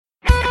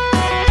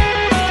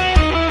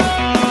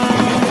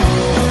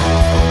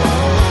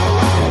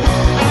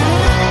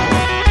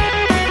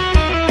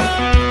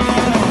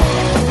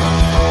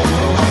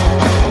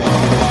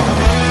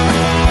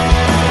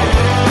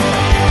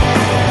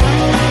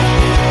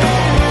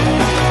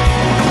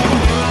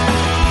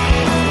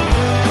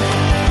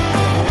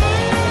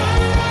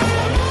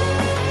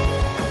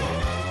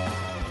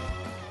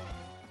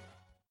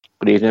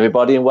Good evening,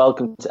 everybody, and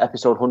welcome to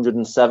episode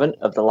 107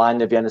 of the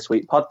Line of Vienna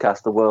Suite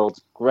podcast, the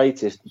world's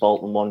greatest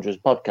Bolton Wanderers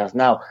podcast.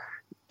 Now,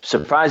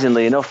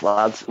 surprisingly enough,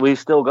 lads, we've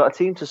still got a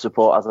team to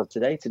support as of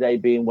today, today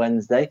being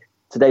Wednesday,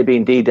 today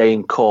being D-Day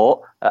in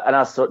court, and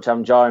as such,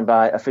 I'm joined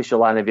by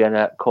official Line of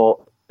Vienna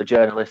court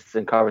journalists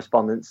and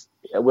correspondents,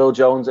 Will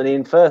Jones and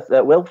Ian Firth.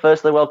 Will,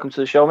 firstly, welcome to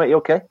the show, mate. You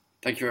okay?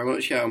 Thank you very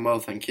much. Yeah, I'm well,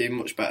 thank you.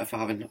 Much better for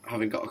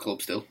having got a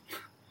club still.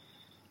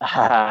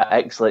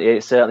 Excellent.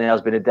 It certainly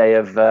has been a day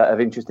of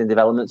interesting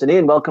developments. And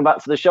Ian, welcome back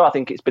to the show. I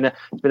think it's been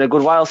a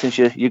good while since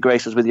you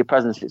graced us with your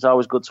presence. It's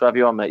always good to have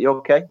you on, mate. You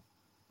okay?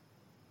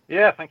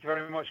 Yeah, thank you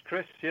very much,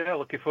 Chris. Yeah,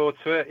 looking forward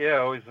to it. Yeah,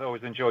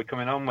 always enjoy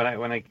coming on when I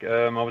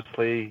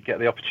obviously get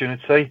the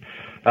opportunity,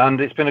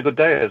 and it's been a good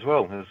day as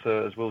well,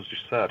 as Will's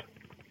just said.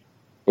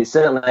 It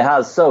certainly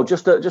has. So,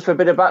 just for a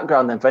bit of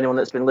background, then, for anyone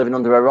that's been living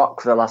under a rock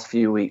for the last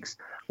few weeks.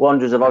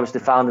 Wanderers have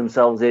obviously found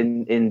themselves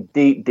in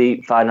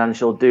deep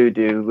financial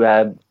doo-doo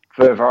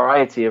for a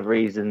variety of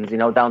reasons. You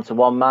know, down to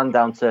one man,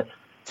 down to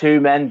two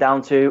men,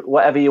 down to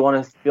whatever you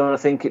want to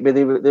think it be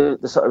the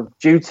sort of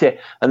duty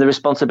and the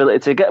responsibility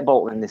to get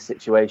Bolton in this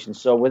situation.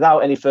 So, without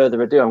any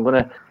further ado, I'm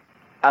going to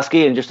ask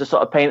Ian just to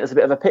sort of paint us a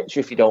bit of a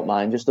picture, if you don't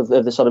mind, just of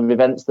the sort of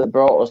events that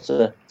brought us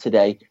to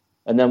today,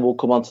 and then we'll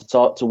come on to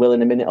talk to Will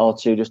in a minute or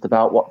two just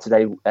about what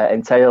today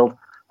entailed.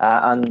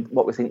 And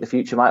what we think the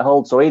future might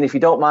hold. So, Ian, if you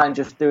don't mind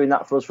just doing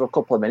that for us for a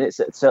couple of minutes,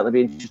 it'd certainly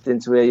be interesting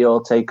to hear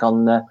your take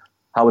on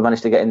how we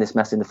managed to get in this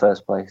mess in the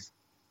first place.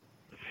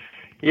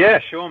 Yeah,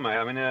 sure, mate.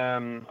 I mean,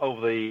 over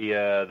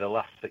the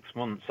last 6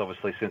 months,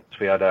 obviously, since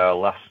we had our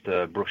last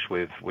brush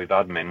with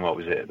admin, what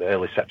was it?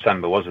 Early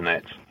September, wasn't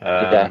it?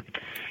 Yeah.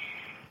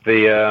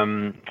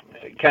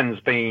 Ken's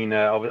been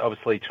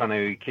obviously trying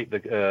to keep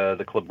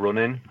the club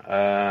running.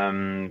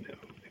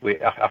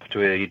 After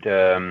we'd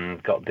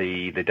got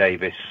the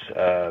Davis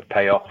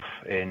payoff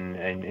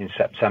in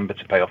September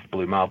to pay off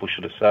Blue Marble,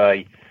 should I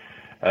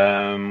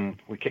say,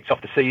 we kicked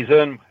off the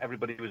season.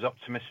 Everybody was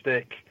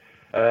optimistic,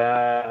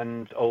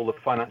 and all the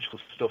financial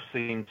stuff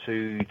seemed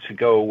to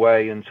go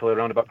away until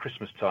around about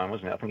Christmas time,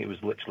 wasn't it? I think it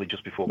was literally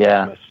just before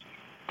Christmas.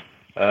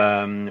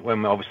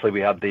 When obviously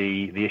we had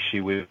the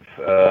issue with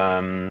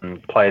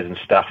players and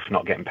staff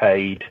not getting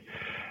paid,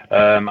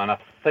 and I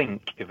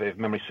think, if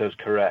memory serves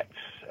correct,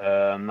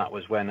 that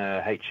was when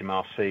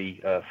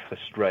HMRC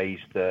first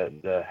raised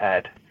the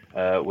head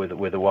with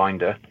a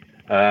winder.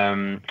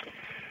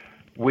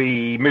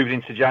 We moved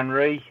into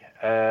January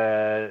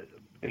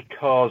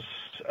because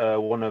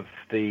one of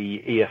the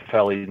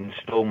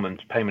EFL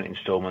payment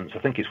instalments, I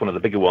think it's one of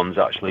the bigger ones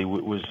actually,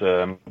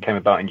 came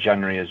about in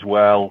January as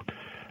well.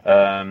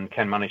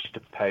 Ken managed to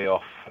pay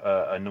off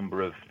a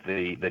number of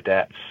the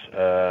debts,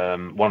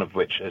 one of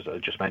which, as I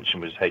just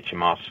mentioned, was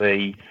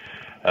HMRC.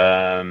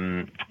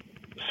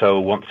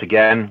 So once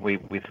again, we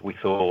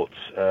thought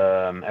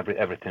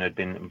everything had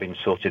been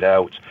sorted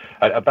out.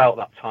 About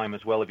that time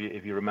as well, if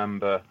you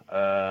remember,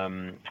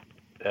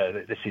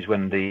 this is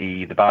when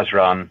the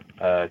Basran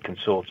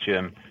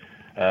consortium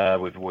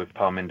with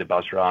Parminder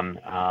Basran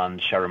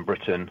and Sharon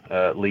Britton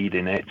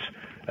leading it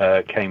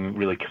came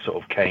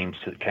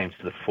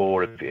to the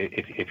fore,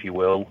 if you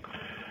will,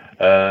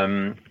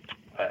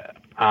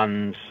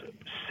 and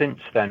since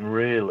then,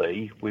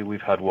 really,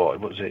 we've had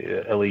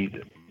Ellie.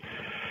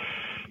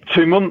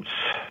 2 months,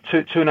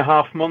 two and a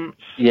half months.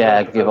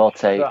 Yeah, give or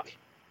take. Of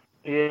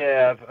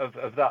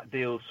that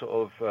deal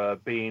sort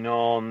of being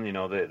on, you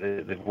know,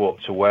 they've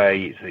walked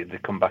away.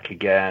 They've come back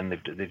again.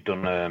 They've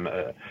done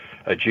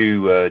a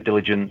due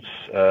diligence,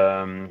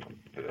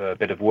 a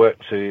bit of work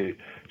to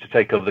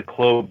take over the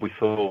club. We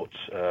thought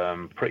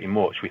pretty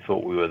much we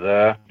were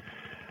there.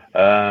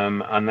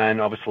 And then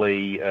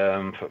obviously,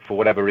 for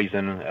whatever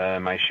reason,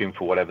 I assume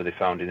for whatever they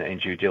found in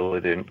due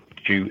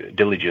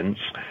diligence,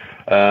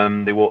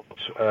 they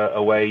walked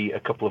away a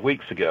couple of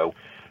weeks ago.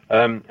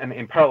 And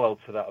in parallel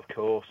to that, of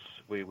course,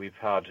 we've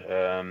had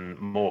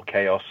more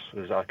chaos,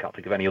 as I can't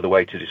think of any other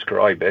way to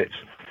describe it,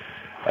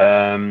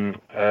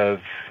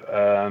 of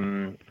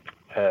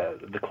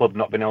the club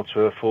not being able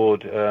to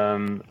afford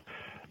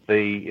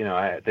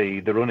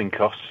the running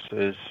costs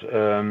as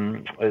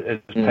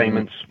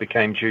payments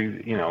became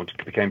due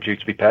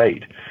to be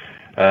paid.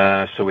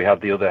 So we had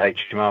the other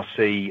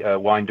HMRC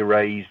winder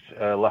raised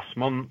last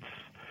month.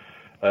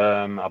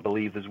 I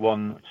believe there's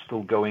one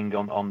still going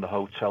on the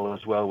hotel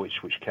as well, which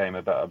came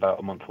about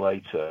a month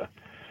later.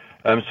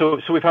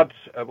 So we've had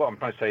what I'm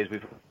trying to say is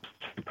we've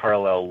two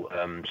parallel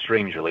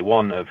streams really.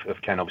 One of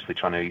Ken obviously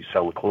trying to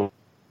sell the club,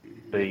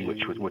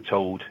 which we're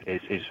told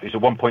is a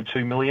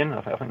 1.2 million.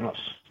 I think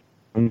that's.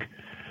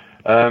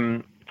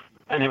 And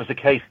it was a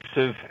case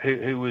of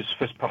who was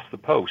first past the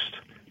post.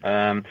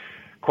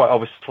 Quite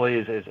obviously,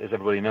 as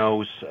everybody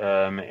knows,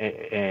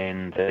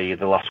 in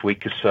the last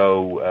week or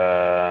so,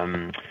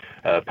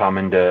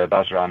 Parminder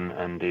Basran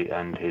and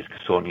his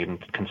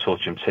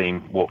consortium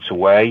team walked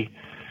away.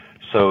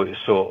 So it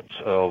sort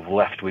of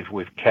left with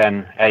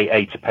Ken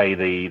a to pay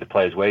the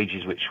players'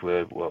 wages, which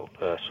were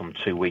some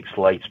 2 weeks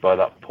late by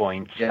that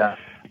point. Yeah.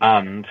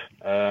 And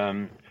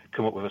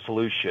come up with a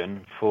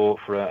solution for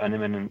an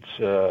imminent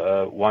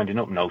winding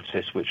up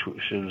notice, which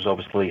was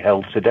obviously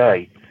held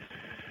today.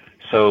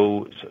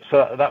 So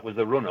that was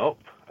the run up.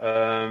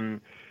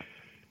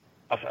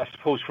 I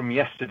suppose from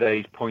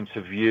yesterday's point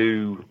of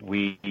view,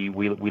 we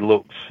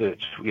looked at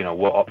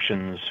what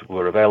options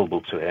were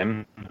available to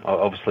him.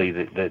 Obviously,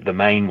 the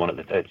main one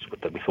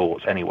that we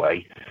thought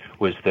anyway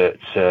was that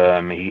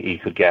he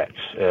could get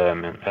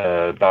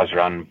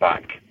Bazran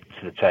back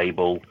to the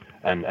table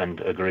and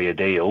agree a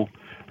deal.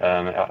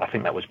 I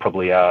think that was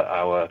probably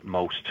our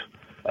most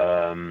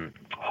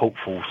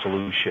hopeful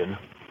solution.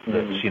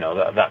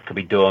 That could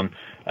be done.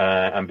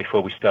 And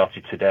before we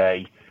started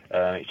today,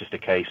 it's just a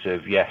case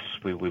of yes,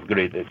 we've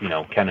agreed that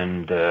Ken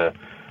and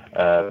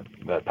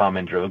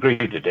Parminder have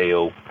agreed a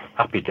deal.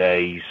 Happy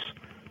days.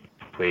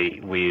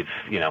 We've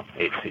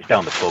it's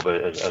down the pub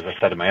as I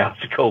said in my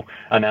article,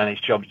 and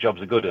its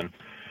job's a good one.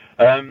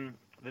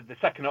 The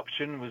second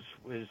option was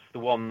the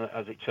one that,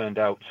 as it turned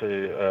out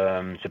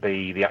to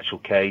be the actual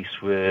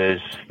case, was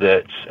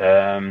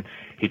that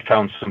he'd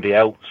found somebody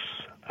else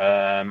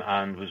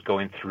and was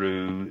going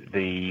through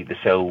the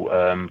sale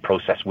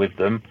process with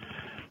them.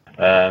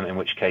 In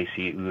which case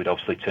he would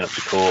obviously turn up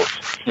to court,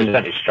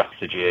 present his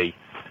strategy,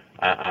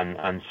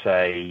 and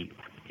say,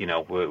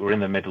 we're in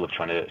the middle of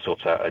trying to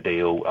sort out a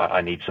deal.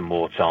 I need some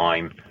more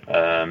time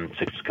to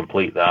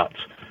complete that,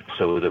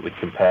 so that we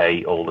can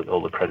pay all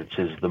the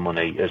creditors the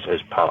money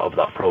as part of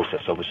that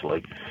process.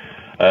 Obviously,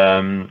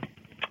 the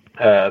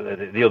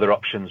other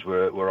options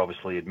were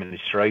obviously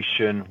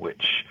administration,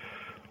 which,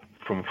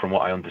 from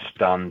what I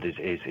understand,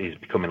 is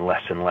becoming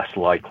less and less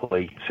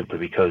likely, simply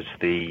because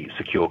the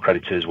secure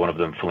creditors, one of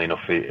them, funnily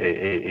enough,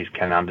 is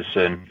Ken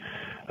Anderson,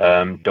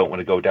 don't want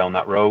to go down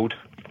that road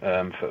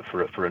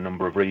for a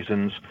number of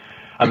reasons.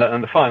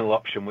 And the final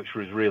option, which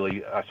was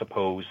really, I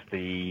suppose,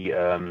 the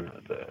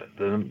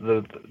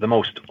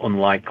most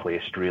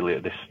unlikeliest really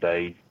at this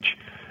stage,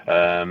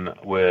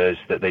 was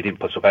that they didn't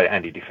put up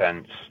any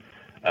defence.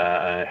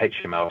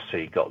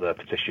 HMRC got their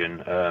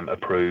petition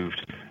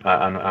approved,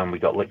 and we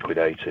got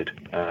liquidated,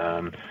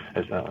 on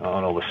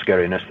all the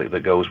scariness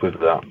that goes with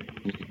that.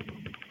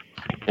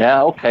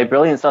 Yeah, okay,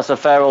 brilliant. So that's a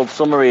fair old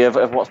summary of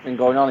what's been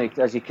going on.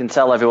 As you can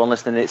tell, everyone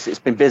listening, it's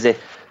been busy.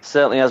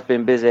 Certainly has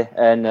been busy,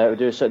 and we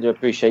do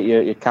appreciate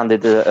your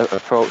candid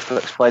approach to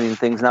explaining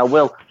things. Now,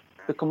 Will,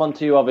 to come on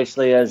to you,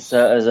 obviously, as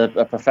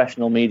a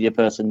professional media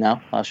person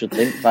now, I should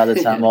think, by the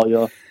time all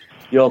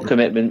your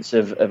commitments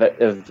have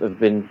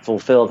been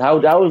fulfilled. How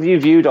have you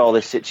viewed all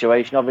this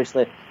situation?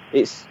 Obviously,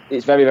 it's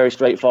very, very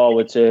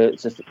straightforward to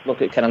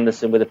look at Ken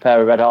Anderson with a pair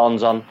of red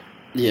horns on,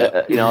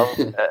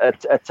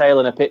 a tail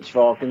and a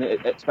pitchfork, and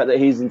expect that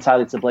he's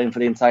entirely to blame for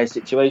the entire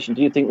situation.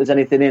 Do you think there's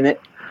anything in it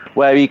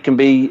where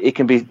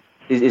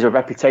his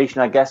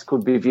reputation, I guess,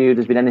 could be viewed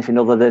as being anything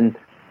other than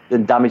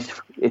damaged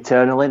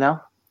eternally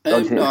now?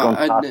 I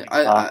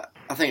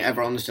think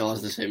everyone still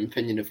has the same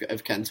opinion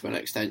of Ken to an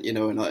extent,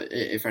 and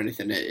if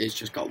anything, it's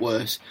just got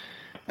worse.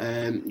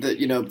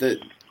 That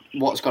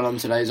what's gone on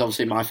today is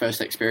obviously my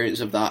first experience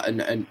of that,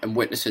 and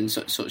witnessing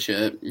such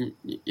a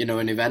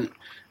an event,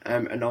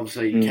 and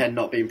obviously Ken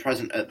not being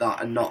present at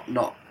that and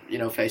not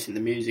facing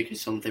the music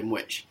is something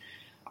which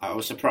I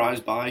was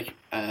surprised by.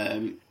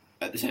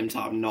 At the same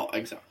time, not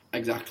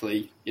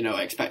exactly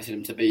expecting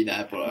him to be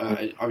there,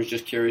 but I was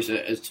just curious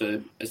as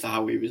to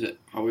how he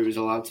was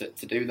allowed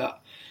to do that.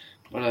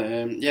 But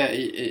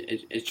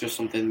it's just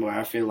something where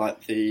I feel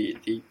like the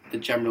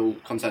general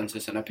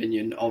consensus and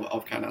opinion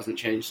of Ken hasn't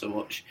changed so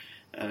much.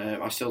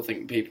 I still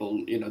think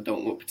people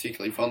don't look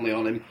particularly fondly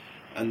on him,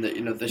 and that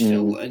they're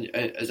still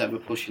as ever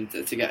pushing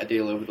to get a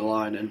deal over the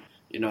line.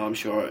 And I'm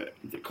sure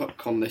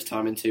come this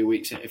time in 2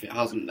 weeks, if it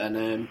hasn't,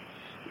 then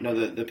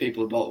the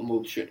people of Bolton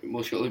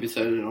will surely be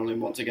turning on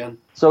him once again.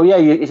 So yeah,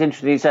 it's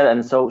interesting you said that.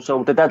 And so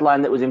the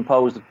deadline that was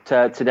imposed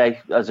today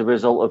as a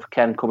result of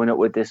Ken coming up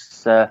with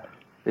this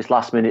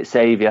last minute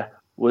saviour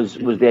was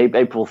the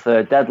April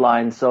 3rd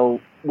deadline. So,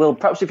 Will,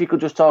 perhaps if you could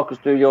just talk us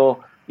through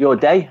your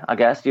day, I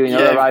guess,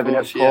 arriving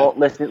at court,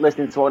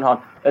 listening to what went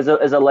on. As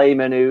a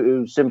layman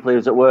who simply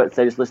was at work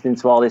today, just listening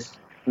to all this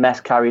mess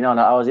carrying on,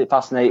 I was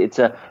fascinated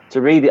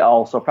to read it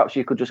all. So perhaps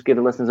you could just give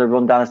the listeners a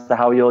rundown as to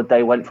how your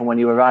day went from when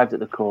you arrived at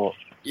the court.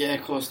 Yeah,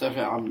 of course,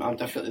 definitely. I'm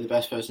definitely the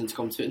best person to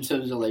come to in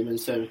terms of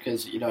layman's terms,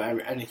 because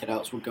anything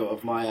else would go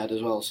over my head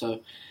as well.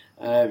 So,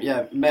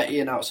 met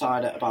Ian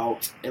outside at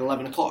about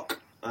 11 o'clock.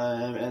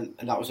 And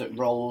that was at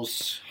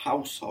Rolls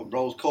House or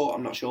Rolls Court,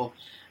 I'm not sure.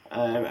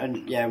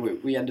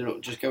 We ended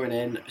up just going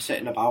in,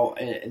 sitting about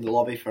in the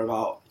lobby for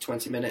about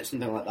 20 minutes,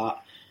 something like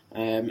that.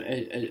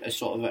 A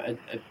sort of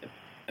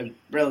a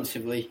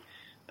relatively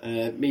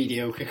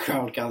mediocre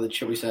crowd gathered,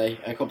 shall we say.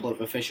 A couple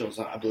of officials,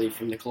 I believe,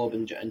 from the club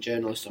and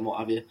journalists and what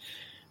have you.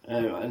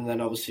 And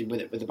then obviously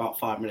with about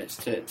 5 minutes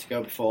to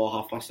go before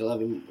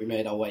 11:30, we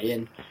made our way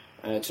in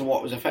to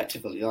what was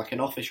effectively like an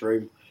office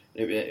room.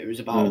 It was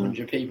about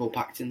 100 people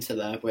packed into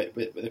there with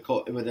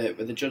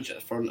a judge at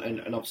the front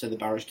and obviously the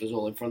barristers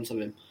all in front of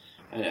him,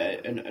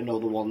 and all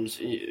the ones,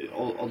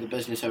 all the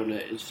business owner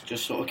is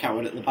just sort of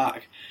cowered at the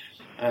back,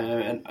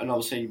 and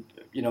obviously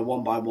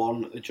one by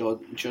one, the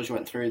judge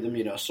went through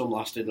them. Some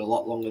lasted a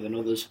lot longer than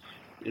others.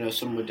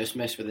 Some were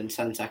dismissed within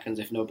 10 seconds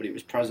if nobody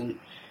was present.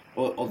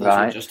 Others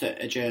were just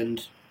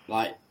adjourned,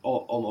 like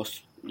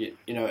almost,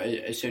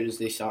 as soon as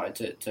they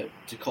started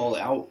to call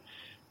it out.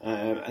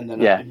 And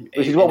then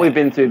which is what we've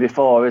been through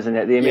before, isn't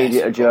it? The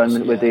immediate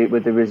adjournment with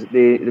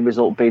the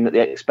result being that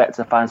they expect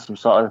to find some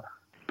sort of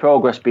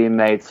progress being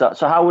made. So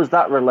how was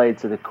that relayed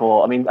to the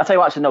court? I mean, I tell you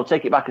what, actually, no,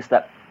 take it back a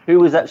step. Who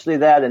was actually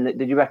there then?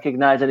 Did you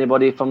recognise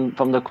anybody from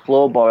the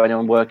club or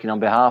anyone working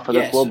on behalf of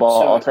the club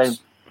or team?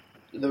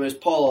 There was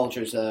Paul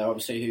Aldridge there,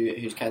 obviously,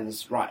 who's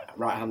Ken's right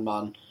hand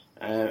man,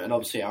 and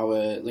obviously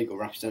our legal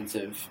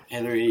representative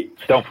Hillary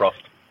Stonefrost.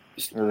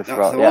 That's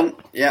the one.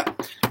 Yeah.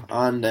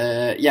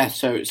 And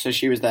so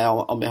she was there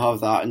on behalf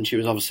of that, and she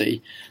was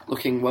obviously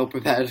looking well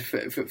prepared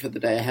for the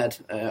day ahead.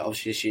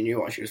 Obviously, she knew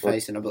what she was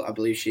facing. I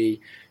believe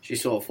she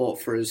sort of fought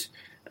for us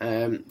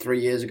 3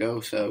 years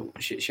ago, so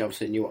she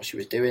obviously knew what she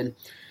was doing.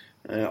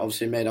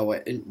 Obviously made our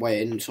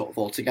way in sort of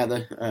all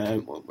together,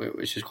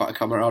 which is quite a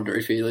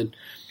camaraderie feeling.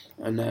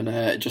 And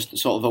then just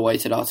sort of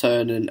awaited our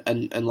turn,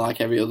 and like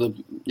every other,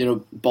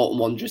 Bolton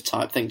Wanderers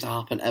type thing to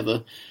happen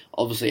ever,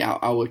 obviously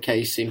our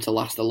case seemed to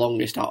last the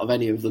longest out of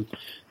any of them,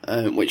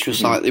 which was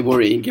slightly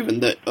worrying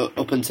given that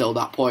up until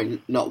that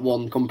point, not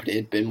one company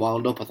had been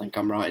wound up, I think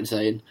I'm right in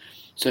saying.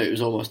 So it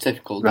was almost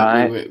typical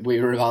that we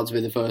were about to be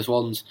the first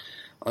ones.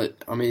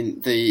 I mean,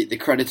 the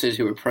creditors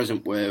who were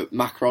present were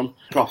Macron,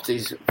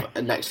 properties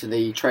next to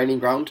the training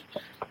ground,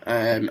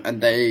 and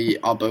they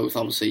are both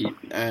obviously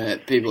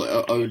people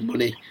that owed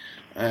money.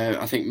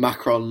 I think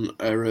Macron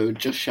owed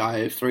just shy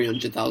of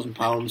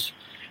 £300,000,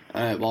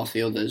 whilst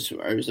the others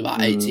owed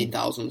about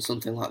 18,000,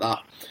 something like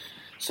that.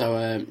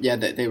 So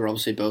they were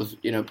obviously both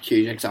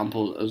huge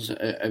examples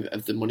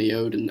of the money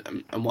owed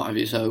and what have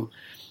you. So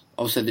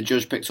obviously the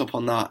judge picked up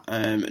on that,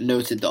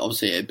 noted that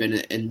obviously it had been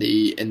in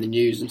the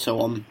news and so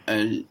on,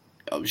 and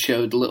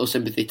showed a little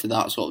sympathy to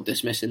that, sort of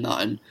dismissing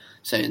that and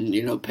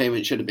saying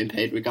payment should have been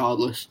paid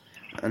regardless.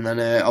 And then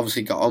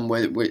obviously got on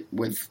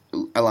with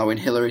allowing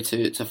Hillary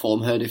to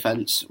form her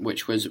defence,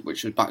 which was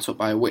backed up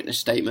by a witness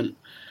statement.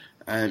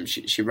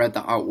 She read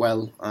that out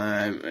well,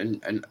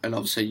 and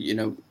obviously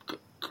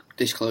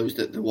disclosed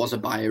that there was a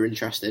buyer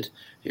interested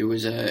who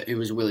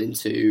was willing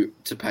to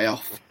pay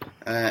off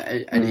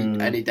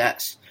any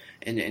debts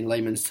in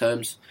layman's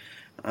terms.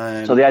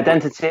 So the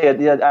identity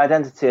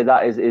of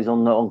that is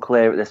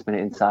unclear at this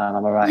minute in time.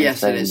 Am I right?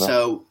 Yes, it is.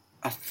 So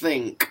I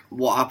think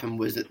what happened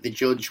was that the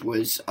judge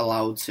was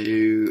allowed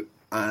to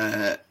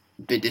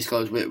be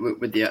disclosed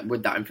with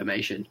that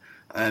information,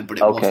 but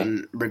it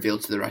wasn't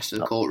revealed to the rest of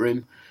the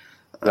courtroom.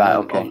 Right.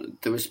 Okay.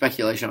 There was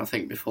speculation, I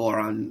think, before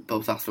and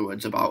both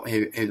afterwards about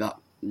who that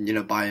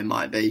buyer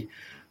might be.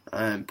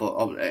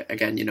 But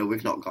again,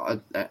 we've not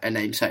got a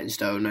name set in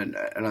stone, and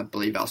I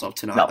believe as of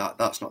tonight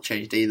that's not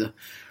changed either.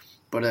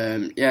 But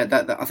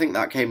I think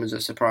that came as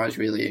a surprise,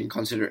 really, and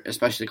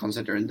especially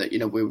considering that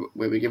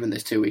we were given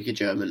this 2-week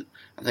adjournment.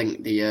 I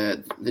think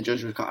the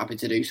judge was quite happy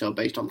to do so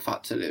based on the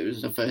fact that it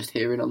was the first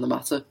hearing on the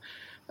matter,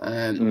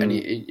 and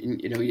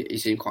he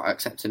seemed quite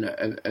accepting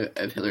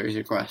of Hillary's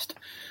request.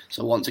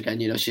 So once again,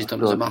 she's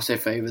done us a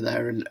massive favour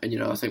there, and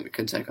I think we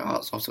can take our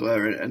hats off to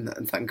her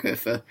and thank her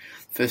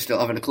for still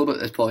having a club at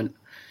this point.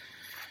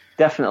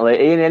 Definitely.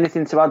 Ian,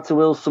 anything to add to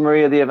Will's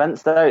summary of the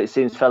events there? It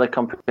seems fairly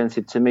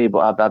comprehensive to me,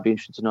 but I'd be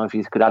interested to know if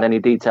you could add any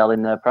detail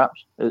in there,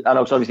 perhaps. I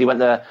know, obviously, you went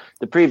there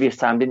the previous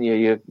time, didn't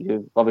you?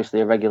 You're obviously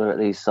a regular at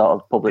these sort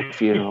of public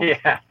funerals.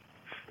 Yeah.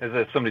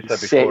 As somebody said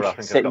before, I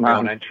think I've got my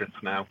own entrance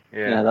now.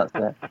 Yeah, that's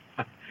it.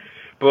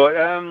 But,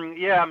 I mean,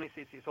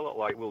 it's a lot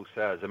like Will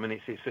says. I mean,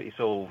 it's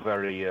all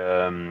very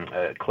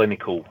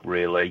clinical,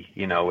 really.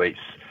 It's...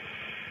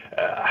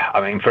 I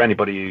mean, for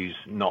anybody who's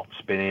not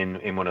been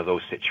in one of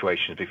those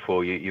situations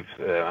before, you've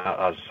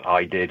as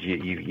I did,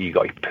 you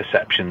got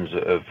perceptions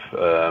of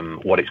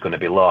what it's going to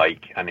be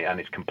like, and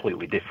it's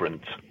completely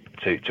different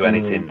to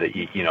anything that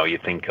you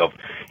think of.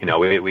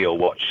 We all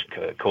watch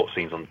court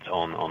scenes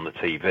on the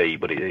TV,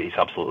 but it's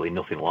absolutely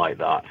nothing like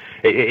that.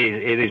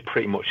 It is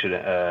pretty much an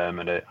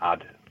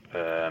ad.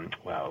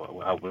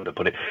 How would I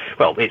put it?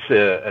 Well, it's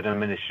an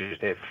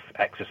administrative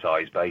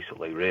exercise,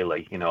 basically.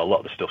 Really, a lot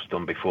of the stuff's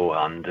done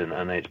beforehand,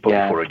 and it's put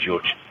before a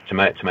judge to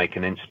make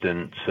an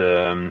instant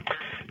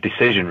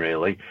decision.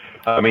 Really,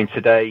 I mean,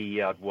 today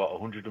you had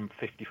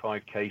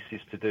 155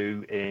 cases to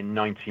do in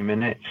 90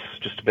 minutes,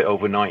 just a bit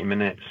over 90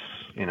 minutes.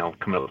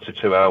 Coming up to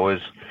 2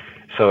 hours,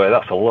 so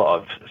that's a lot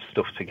of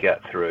stuff to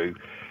get through.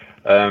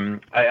 And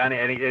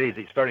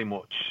it's very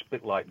much a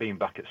bit like being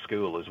back at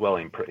school as well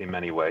in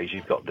many ways.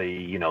 You've got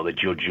the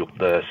judge up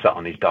there sat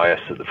on his dais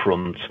at the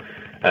front,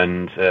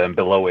 and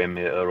below him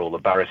are all the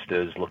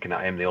barristers looking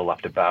at him. They all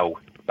have to bow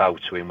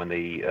to him when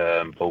they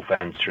both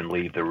enter and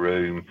leave the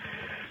room.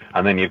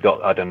 And then you've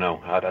got, I don't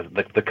know,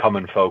 the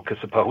common folk, I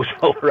suppose,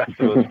 all the rest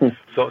of us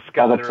sort of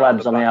scattered all the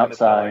plebs on the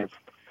outside.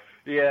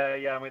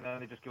 Yeah. I mean,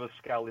 they just give us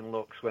scowling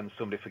looks when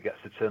somebody forgets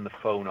to turn the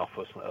phone off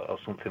or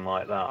something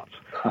like that.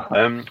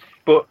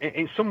 But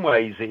in some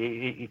ways,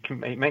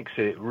 it makes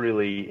it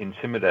really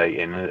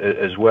intimidating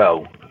as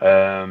well.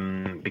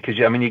 Because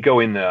I mean, you go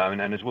in there,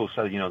 and as Will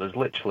said, there's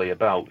literally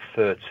about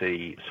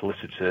 30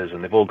 solicitors,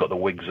 and they've all got the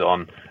wigs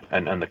on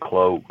and the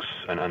cloaks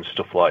and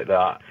stuff like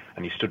that,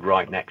 and you stood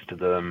right next to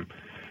them,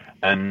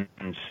 and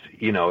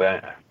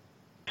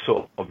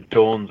sort of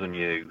dawns on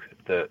you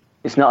that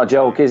it's not a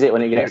joke, is it?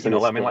 When it gets to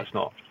this I mean, let's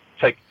not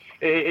take.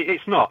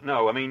 It's not.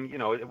 No, I mean,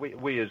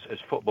 we as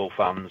football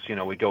fans,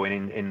 we're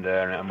going in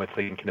there and we're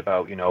thinking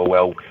about,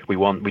 well, we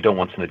don't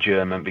want an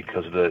adjournment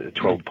because of the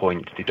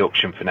 12-point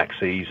deduction for next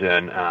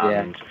season,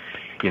 and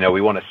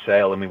we want a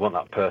sale and we want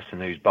that person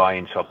who's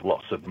buying to have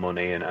lots of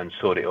money and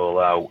sort it all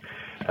out.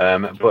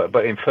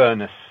 But in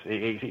fairness,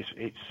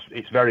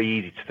 it's very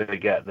easy to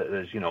forget that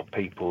there's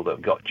people that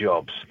have got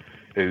jobs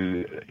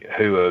who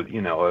are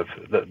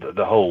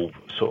the whole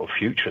sort of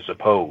future, I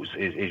suppose,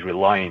 is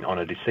relying on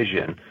a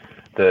decision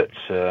that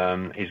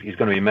is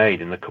going to be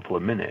made in a couple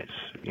of minutes.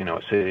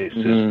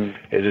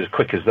 It's as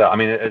quick as that. I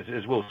mean,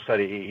 as Will said,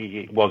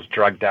 it was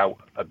dragged out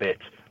a bit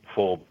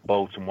for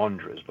Bolton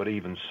Wanderers, but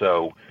even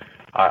so,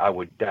 I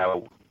would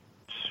doubt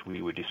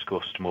we were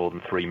discussed more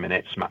than 3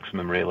 minutes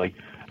maximum, really.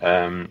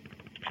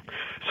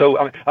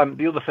 So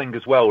the other thing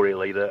as well,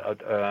 really,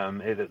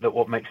 that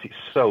what makes it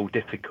so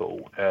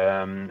difficult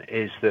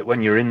is that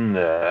when you're in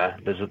there,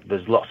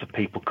 there's lots of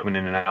people coming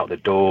in and out the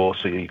door,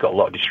 so you've got a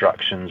lot of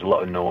distractions, a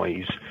lot of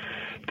noise.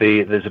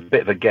 There's a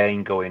bit of a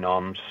game going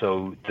on,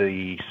 so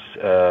the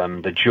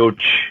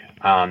judge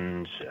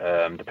and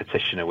the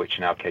petitioner, which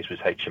in our case was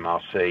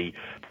HMRC,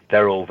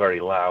 they're all very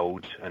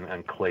loud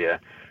and clear.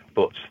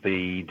 But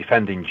the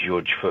defending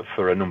judge,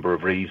 for a number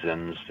of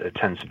reasons,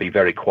 tends to be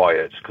very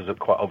quiet because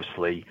quite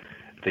obviously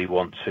they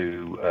want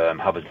to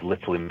have as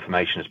little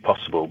information as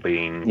possible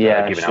being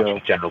given out to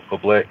the general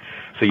public.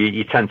 So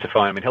you tend to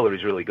find, I mean,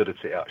 Hillary's really good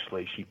at it,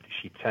 actually.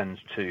 She tends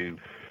to...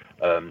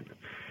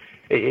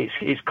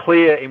 It's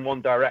clear in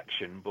one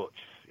direction, but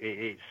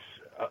it's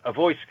a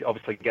voice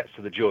obviously gets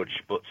to the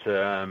judge, but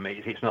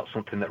it's not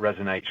something that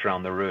resonates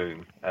around the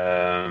room.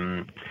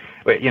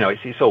 But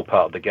it's all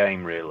part of the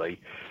game,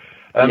 really.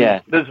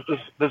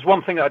 There's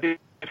one thing that I did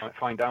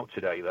find out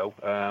today, though,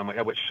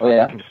 which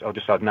I'll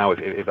just add now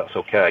if that's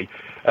okay.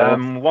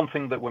 One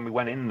thing that when we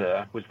went in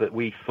there was that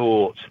we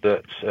thought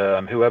that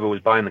whoever was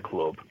buying the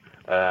club,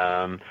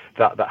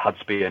 that had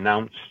to be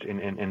announced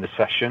in the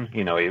session,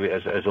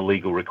 as a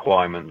legal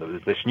requirement. There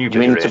was this new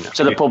bidder. You mean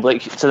to the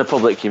public? To the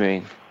public, you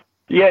mean?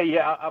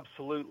 Yeah,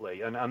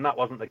 absolutely, and that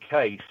wasn't the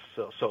case.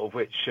 Sort of,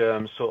 which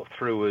sort of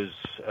threw us.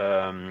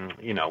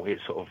 It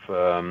sort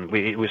of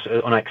it was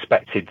an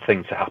unexpected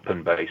thing to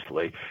happen,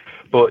 basically.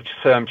 But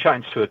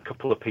chatting to a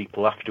couple of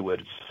people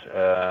afterwards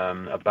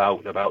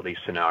about these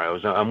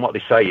scenarios, and what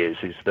they say is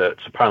that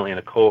apparently in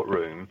a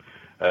courtroom.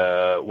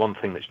 One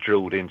thing that's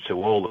drilled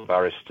into all the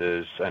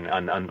barristers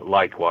and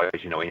likewise,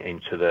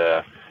 into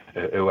the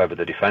whoever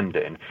they're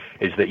defending,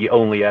 is that you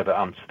only ever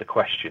answer the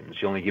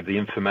questions. You only give the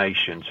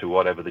information to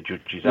whatever the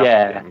judge is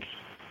asking.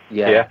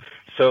 Yeah.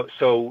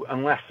 So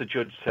unless the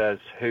judge says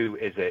who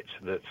is it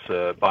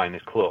that's buying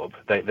this club,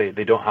 they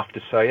don't have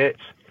to say it.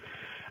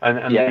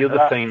 And the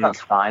other thing, that's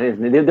fine,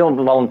 isn't it? They don't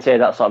volunteer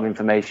that sort of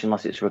information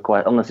unless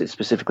it's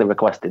specifically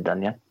requested.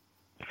 Then, yeah.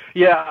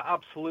 Yeah,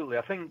 absolutely.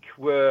 I think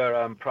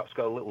where perhaps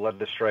got a little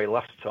led astray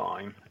last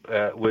time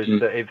was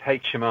that if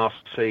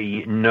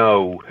HMRC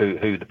know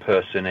who the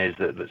person is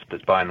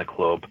that's buying the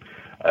club,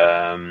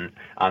 and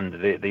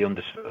they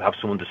have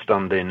some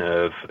understanding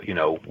of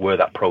where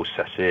that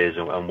process is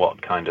and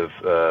what kind of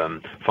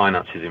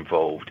finance is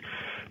involved,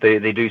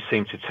 they do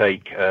seem to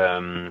take.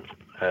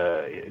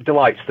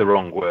 Delight's the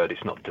wrong word.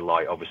 It's not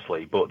delight,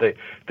 obviously, but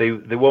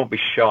they won't be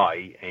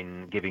shy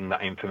in giving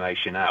that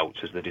information out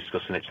as they're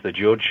discussing it to the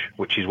judge,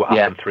 which is what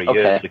happened 3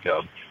 years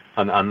ago,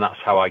 and that's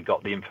how I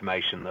got the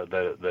information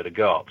that I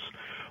got.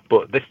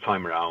 But this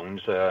time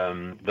around,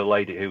 the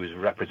lady who was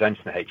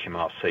representing the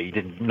HMRC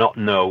did not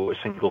know a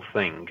single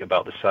thing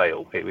about the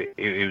sale. It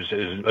was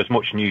as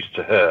much news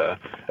to her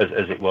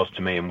as it was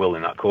to me and Will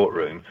in that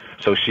courtroom.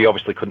 So she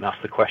obviously couldn't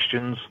ask the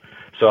questions.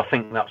 So I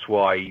think that's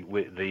why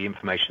the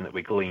information that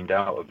we gleaned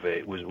out of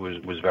it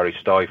was very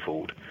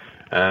stifled.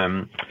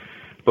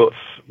 But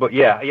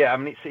yeah. I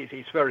mean, it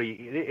is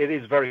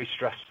very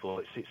stressful.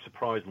 It's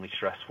surprisingly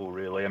stressful,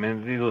 really. I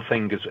mean, the other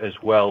thing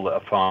as well that I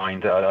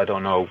find, I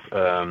don't know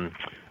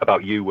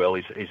about you, Will,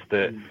 is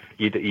that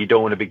you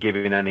don't want to be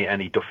giving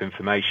any duff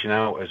information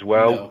out as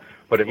well. No,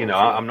 but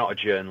I'm not a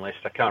journalist.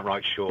 I can't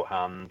write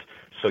shorthand,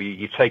 so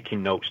you're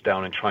taking notes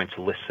down and trying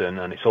to listen,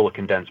 and it's all a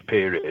condensed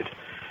period.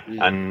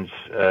 And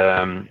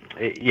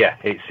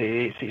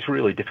it's a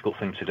really difficult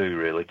thing to do,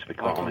 really, to be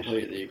quite honest. I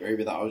completely agree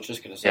with that. I was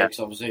just going to say, because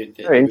obviously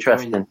very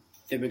interesting.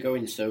 They were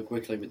going so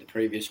quickly with the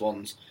previous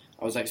ones.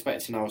 I was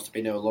expecting ours to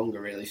be no longer,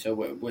 really. So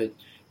we're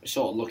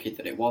sort of lucky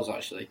that it was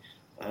actually.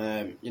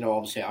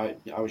 Obviously I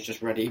was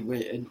just ready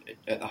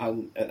at the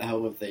helm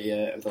of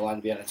the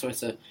Line Vienna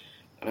Twitter,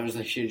 and I was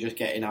literally just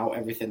getting out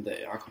everything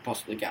that I could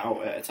possibly get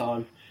out at a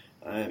time.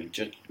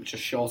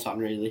 just short on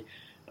really,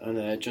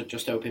 and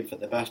just hoping for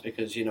the best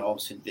because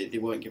obviously they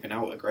weren't giving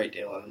out a great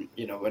deal, and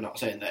we're not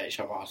saying that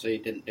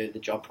HMRC didn't do the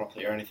job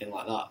properly or anything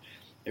like that.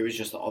 It was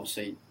just that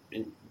obviously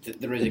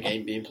there is a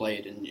game being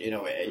played, and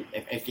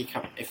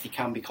if they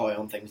can be coy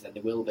on things, then they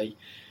will be.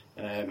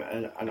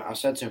 And I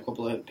said to a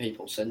couple of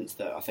people since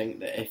that I think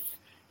that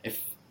if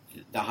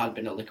there had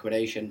been a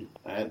liquidation,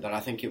 then I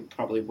think it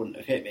probably wouldn't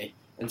have hit me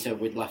until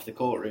we'd left the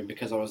courtroom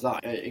because I was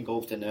that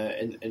engulfed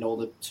in all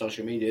the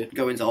social media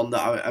goings on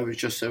that I was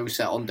just so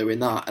set on doing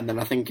that, and then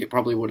I think it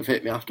probably would have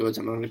hit me afterwards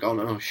and I would have gone,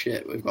 oh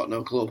shit, we've got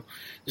no club.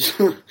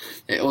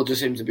 It all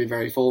just seemed to be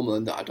very formal,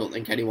 and that I don't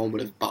think anyone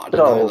would have batted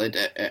an eyelid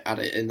at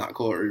it in that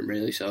courtroom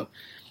really. So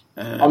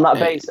on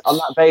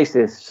that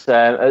basis,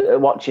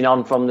 watching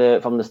on from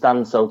the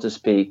stand, so to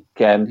speak,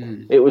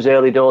 it was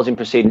early doors in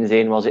proceedings.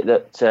 Ian, was it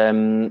that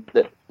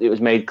it was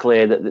made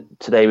clear that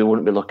today we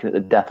wouldn't be looking at the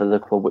death of the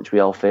club, which we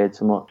all feared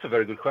so much? That's a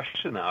very good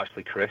question, that,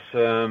 actually, Chris.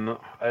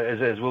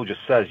 As Will just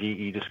says,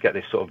 you just get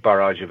this sort of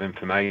barrage of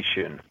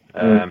information.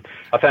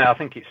 I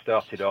think it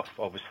started off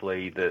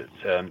obviously that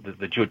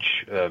the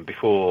judge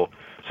before.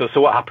 So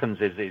what happens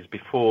is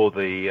before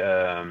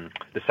the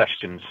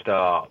session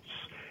starts,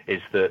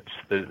 is that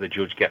the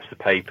judge gets the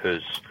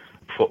papers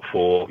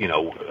for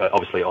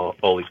obviously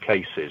all his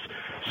cases.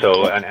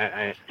 So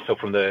so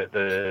from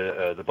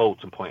the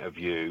Bolton point of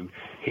view,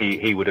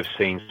 he would have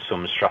seen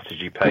some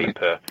strategy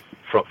paper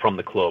from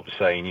the club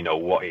saying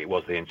what it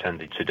was they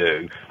intended to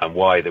do and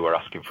why they were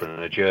asking for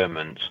an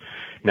adjournment.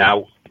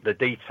 Now the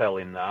detail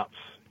in that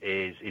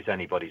is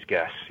anybody's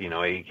guess.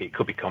 It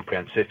could be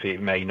comprehensive. It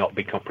may not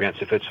be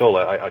comprehensive at all.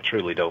 I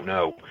truly don't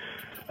know.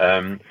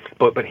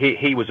 But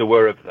he was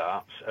aware of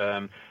that.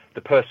 The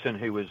person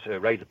who was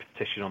raised a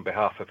petition on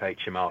behalf of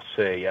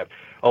HMRC,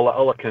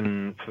 all I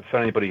can, for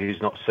anybody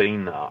who's not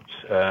seen that,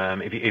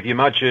 if you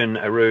imagine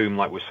a room,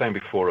 like we were saying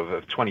before,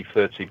 of 20,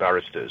 30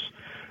 barristers,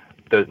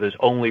 there's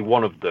only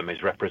one of them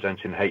is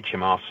representing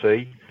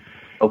HMRC.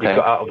 Okay.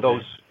 Out of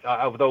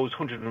those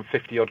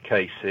 150 odd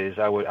cases,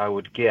 I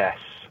would guess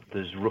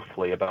there's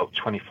roughly about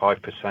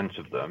 25%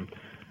 of them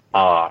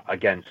are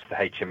against the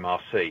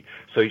HMRC.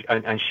 So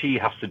and she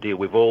has to deal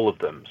with all of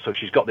them. So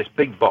she's got this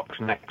big box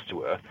next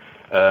to her.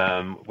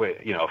 Where,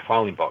 a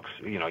filing box,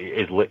 it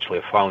is literally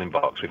a filing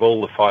box with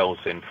all the files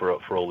in for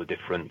all the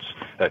different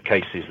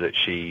cases that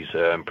she's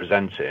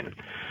presenting.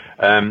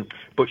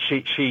 But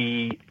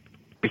she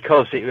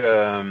because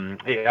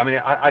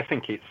I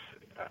think it's,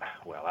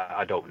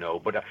 I don't know,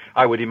 but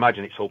I would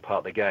imagine it's all part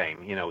of the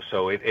game,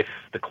 So if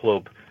the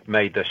club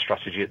made their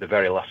strategy at the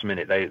very last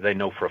minute, they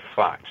know for a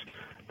fact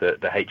that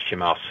the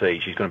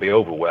HMRC, she's going to be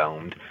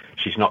overwhelmed.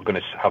 She's not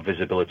going to have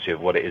visibility of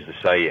what it is they're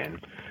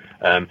saying.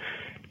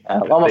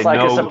 Almost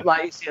like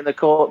you see in the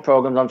court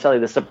programs, I'm telling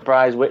you, the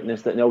surprise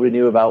witness that nobody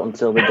knew about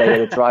until the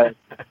day of the trial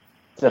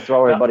to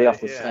throw everybody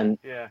off the scent.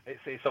 Yeah,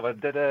 it's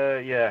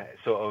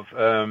sort of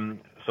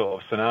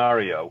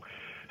scenario.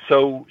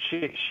 So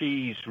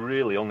she's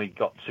really only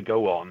got to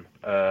go on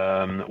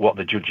what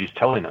the judge is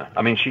telling her.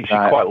 I mean, she's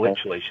quite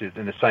literally, she's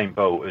in the same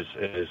boat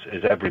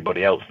as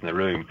everybody else in the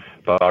room,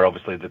 bar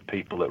obviously the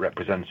people that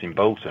represent in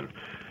Bolton.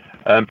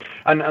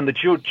 And the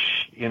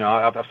judge,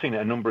 I've seen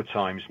it a number of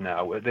times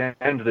now. At the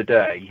end of the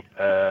day,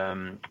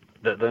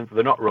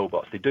 they're not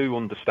robots. They do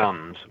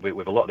understand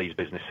with a lot of these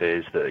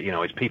businesses that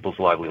it's people's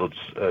livelihoods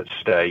at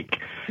stake.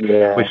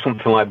 Yeah. With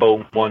something like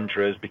Bolton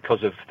Wanderers,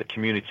 because of the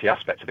community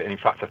aspect of it. And in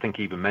fact, I think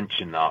he even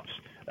mentioned that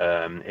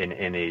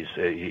in his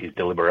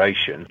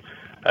deliberation.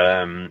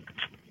 They're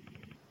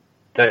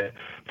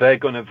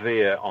going to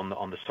veer on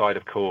the side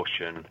of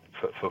caution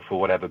for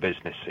whatever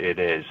business it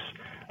is.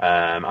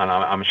 And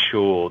I'm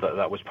sure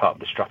that was part of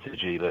the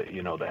strategy that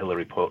that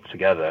Hillary put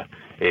together.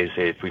 Is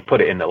if we put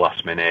it in the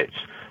last minute,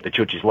 the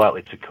judge is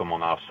likely to come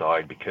on our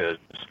side because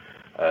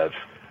of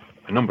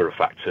a number of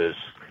factors,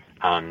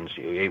 and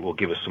it will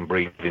give us some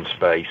breathing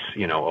space,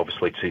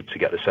 obviously to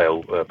get the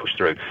sale pushed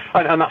through.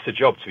 And that's a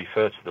job, to be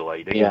fair to the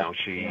lady. Yeah.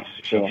 She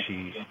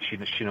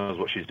knows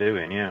what she's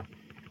doing. Yeah.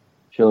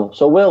 Sure.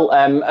 So, Will,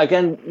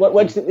 again, what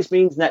do you think this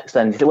means next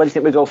then? Where do you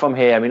think we go from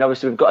here? I mean,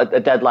 obviously we've got a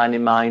deadline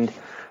in mind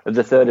of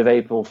the 3rd of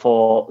April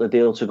for the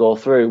deal to go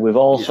through. We've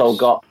also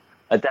got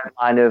a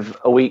deadline of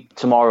a week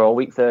tomorrow, a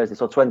week Thursday,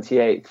 so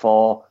 28th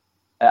for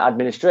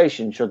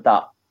administration, should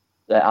that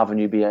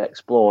avenue be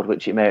explored,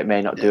 which it may or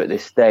may not do at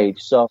this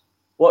stage. So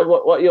what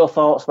are your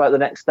thoughts about the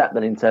next step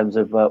then in terms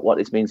of what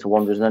this means for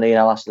Wanderers? And Ian,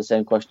 I'll ask the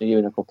same question to you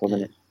in a couple of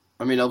minutes.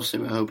 I mean, obviously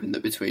we're hoping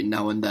that between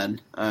now and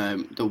then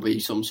there'll be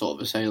some sort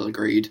of a sale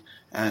agreed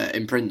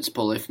in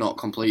principle, if not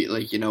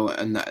completely,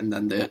 and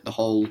then the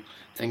whole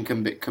thing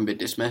can be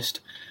dismissed.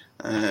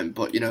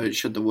 But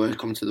should the worst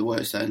come to the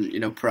worst,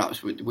 then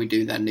perhaps we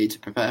do then need to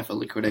prepare for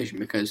liquidation,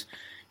 because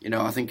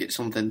I think it's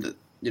something that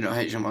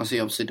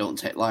HMRC obviously don't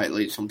take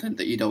lightly. It's something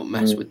that you don't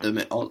mess with them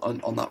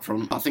on that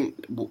front. I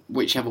think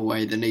whichever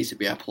way, there needs to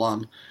be a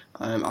plan.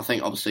 I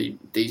think obviously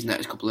these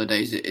next couple of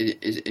days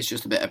it's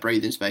just a bit of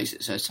breathing space.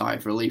 It's a sigh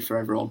of relief for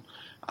everyone,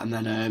 and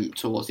then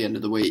towards the end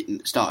of the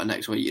week, starting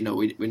next week,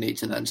 we need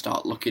to then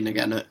start looking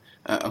again at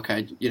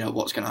okay,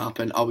 what's going to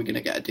happen? Are we going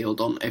to get a deal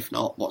done? If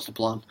not, what's the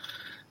plan?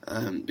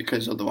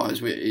 Because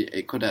otherwise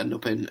it could end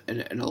up in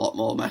a lot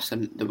more mess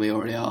than we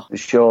already are.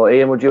 Sure.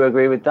 Ian, would you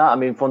agree with that? I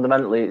mean,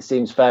 fundamentally, it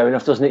seems fair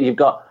enough, doesn't it? You've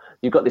got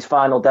this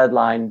final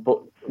deadline, but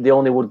they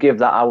only would give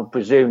that, I would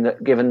presume,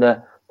 that given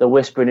the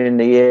whispering in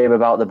the ear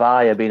about the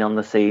buyer being on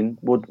the scene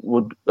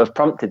would have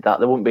prompted that.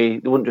 They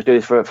wouldn't just do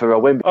this for a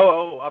win.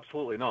 Oh,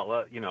 absolutely not.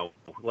 Let's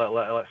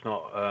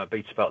not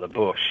beat about the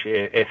bush.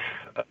 If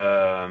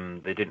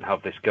they didn't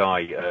have this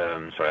guy,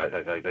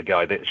 the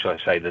guy that, shall I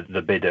say,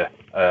 the bidder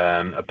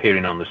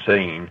appearing on the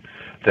scene,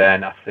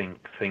 then I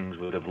think things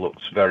would have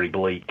looked very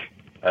bleak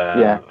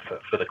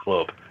for the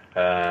club.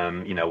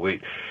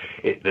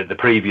 The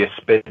previous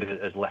bid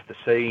has left the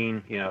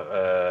scene.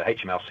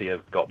 HMRC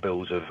have got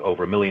bills of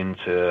over $1 million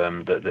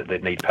that they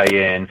need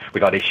paying.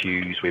 We've had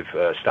issues with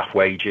staff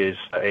wages.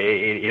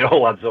 It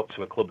all adds up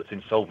to a club that's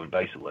insolvent,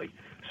 basically.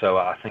 So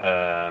I think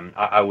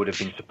I would have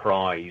been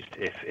surprised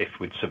if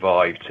we'd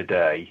survived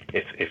today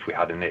if we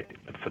hadn't it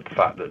for the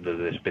fact that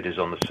there's bidders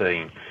on the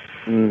scene.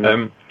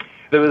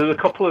 There was a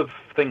couple of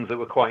things that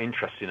were quite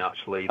interesting,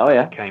 actually,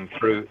 that came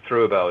through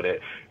about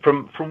it.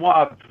 From what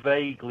I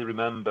vaguely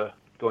remember,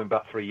 going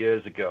back 3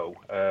 years ago,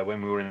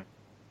 when we were in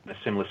a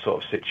similar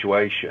sort of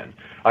situation,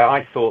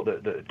 I thought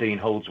that Dean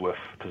Holdsworth,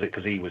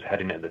 because he was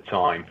heading it at the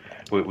time,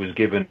 was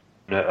given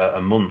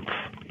a month,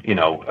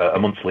 a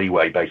month's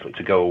leeway, basically,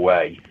 to go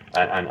away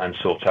and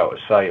sort out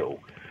a sale.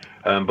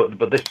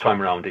 But this time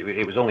around,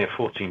 it was only a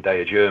 14-day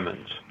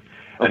adjournment.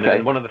 And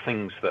then one of the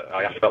things that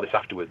I asked about this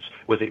afterwards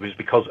was it was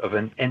because of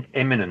an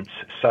imminent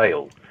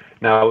sale.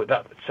 Now,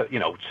 that to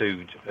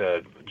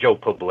Joe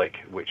Public,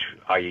 which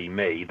i.e.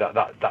 me, that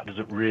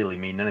doesn't really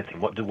mean anything.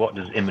 What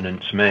does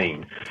imminent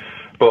mean?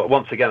 But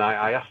once again,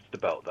 I asked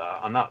about that,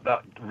 and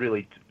that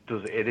really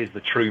does. It is the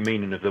true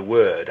meaning of the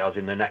word, as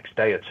in the next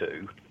day or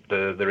two,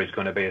 there is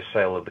going to be a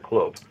sale of the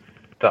club.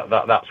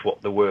 That's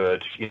what the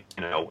word,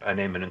 an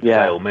imminent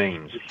sale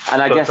means.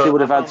 And I guess they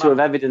would have had to have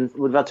evidenced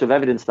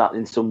that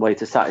in some way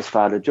to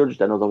satisfy the judge.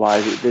 Then,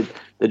 otherwise,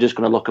 they're just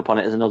going to look upon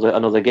it as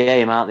another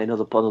game, aren't they?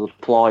 Another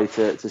ploy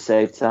to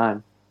save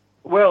time.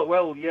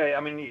 Well, yeah.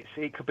 I mean,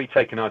 it could be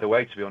taken either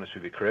way, to be honest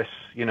with you, Chris.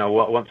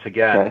 Once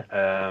again,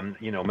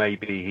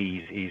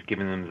 maybe he's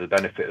giving them the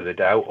benefit of the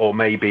doubt, or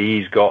maybe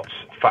he's got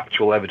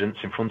factual evidence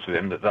in front of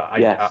him that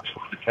is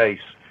actually the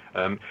case.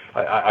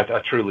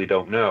 I truly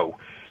don't know.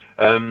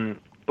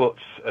 But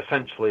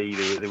essentially,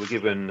 they were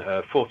given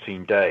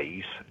 14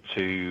 days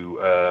to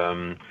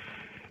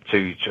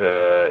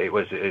it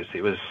was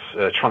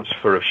a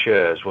transfer of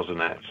shares, wasn't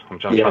it? I'm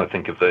trying to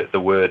think of the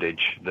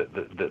wordage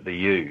that they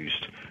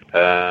used.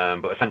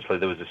 But essentially,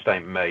 there was a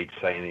statement made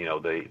saying,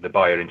 the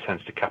buyer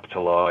intends to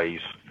capitalise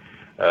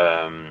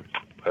the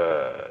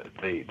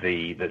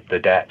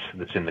debt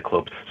that's in the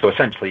club. So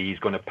essentially, he's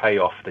going to pay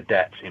off the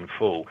debt in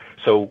full.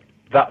 So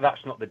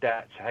that's not the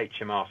debt to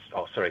HMRC.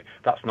 Oh, sorry,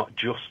 that's not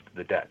just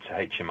the debt to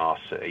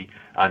HMRC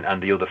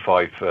and the other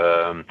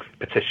 5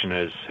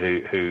 petitioners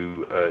who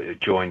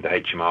joined the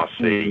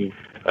HMRC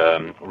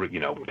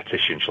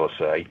petition, shall I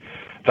say.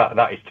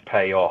 That is to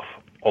pay off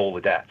all the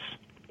debts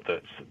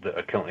that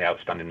are currently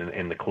outstanding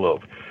in the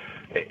club.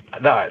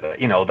 That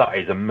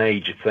is a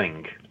major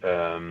thing.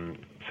 What am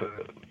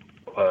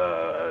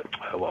I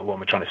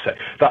trying to say?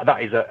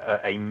 That is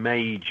a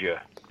major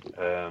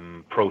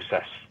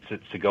process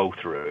to go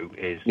through,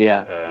 is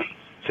to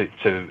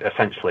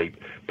essentially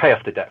pay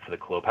off the debt for the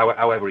club.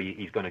 However,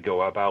 he's going to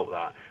go about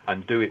that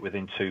and do it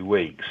within 2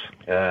 weeks.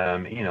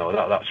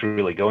 That's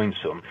really going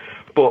some.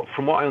 But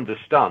from what I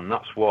understand,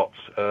 that's what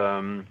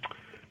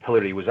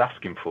Hillary was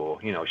asking for.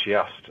 She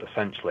asked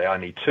essentially, I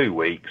need 2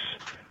 weeks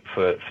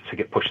to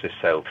push this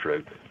sale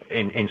through.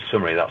 In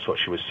summary, that's what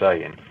she was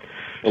saying.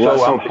 Well,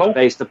 so let's hope it's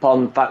based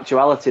upon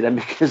factuality then,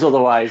 because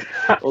otherwise,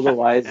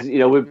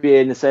 we'd be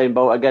in the same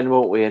boat again,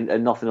 won't we?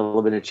 And nothing will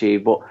have been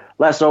achieved. But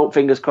let's hope,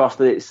 fingers crossed,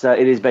 that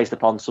it is based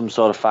upon some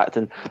sort of fact,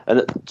 and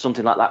that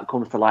something like that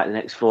comes for like the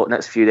next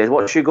few days.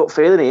 What's your gut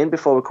feeling, Ian?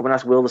 Before we come and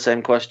ask Will the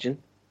same question,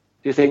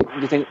 do you think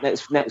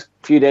next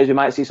few days we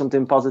might see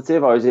something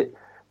positive, or is it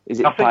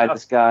pie in the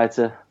sky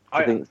to?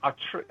 I don't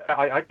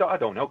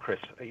know, Chris.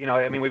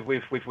 I mean,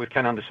 with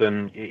Ken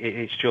Anderson,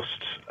 it's just.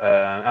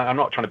 I'm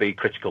not trying to be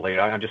critical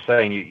here. I'm just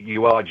saying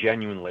you are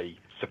genuinely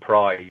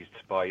surprised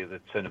by the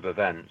turn of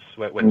events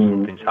when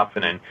something's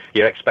happening.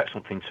 You expect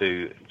something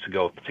to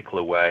go a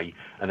particular way,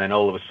 and then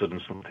all of a sudden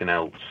something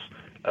else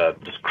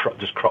just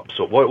crops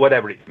up,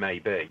 whatever it may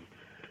be.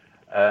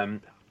 I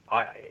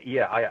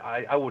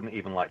wouldn't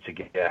even like to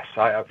guess.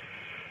 I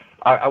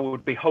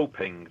would be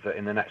hoping that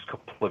in the next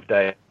couple of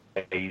days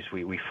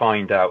we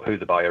find out who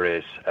the buyer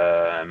is,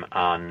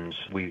 and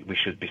we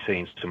should be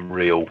seeing some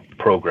real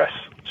progress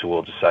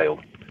towards a sale.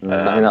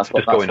 I think that's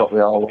what we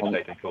all want.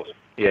 Of course.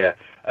 Yeah.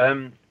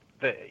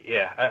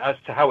 As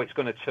to how it's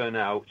going to turn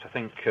out, I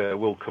think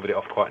Will covered it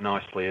off quite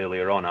nicely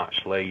earlier on.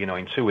 Actually,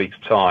 in 2 weeks'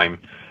 time,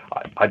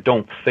 I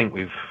don't think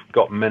we've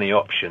got many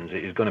options.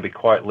 It is going to be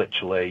quite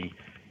literally.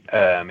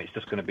 It's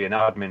just going to be an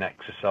admin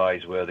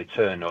exercise where they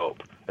turn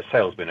up, a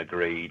sale's been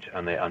agreed,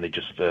 and they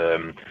just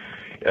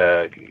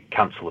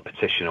cancel a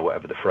petition or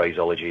whatever the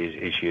phraseology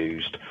is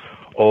used.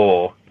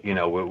 Or,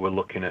 we're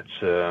looking at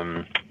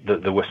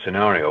the worst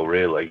scenario,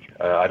 really.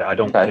 I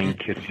don't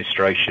think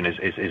administration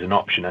is an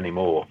option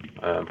anymore,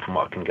 from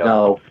what I can gather.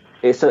 No,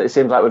 it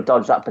seems like we've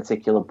dodged that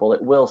particular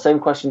bullet. Will, same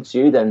question to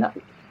you then.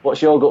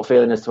 What's your gut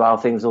feeling as to how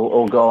things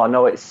will go? I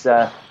know it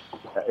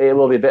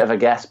will be a bit of a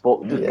guess,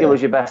 but just give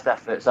us your best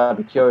efforts. I'd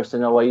be curious to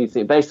know what you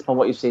think, based upon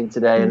what you've seen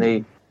today and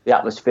the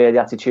atmosphere, the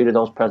attitude of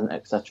those present,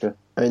 etc.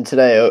 I mean,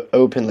 today,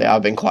 openly,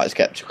 I've been quite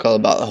sceptical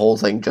about the whole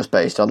thing, just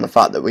based on the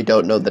fact that we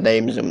don't know the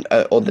names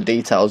or the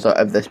details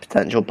of this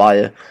potential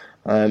buyer.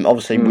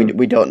 Obviously,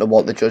 we don't know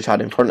what the judge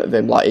had in front of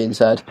him, like Ian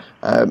said.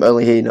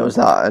 Only he knows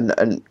that,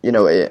 and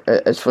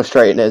as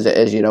frustrating as it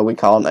is, we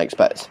can't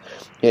expect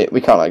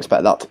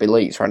that to be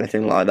leaked or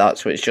anything like that.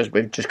 So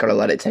we've just got to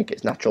let it take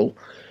its natural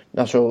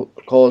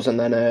course, and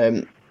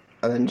then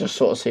just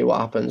sort of see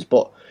what happens.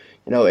 But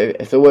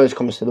if the worst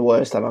comes to the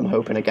worst, then I'm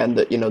hoping again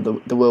that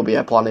there will be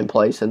a plan in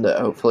place, and that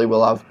hopefully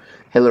we'll have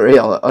Hillary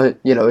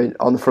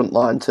on the front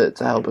line to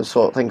help us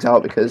sort things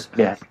out, because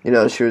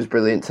she was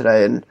brilliant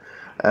today, and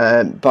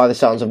by the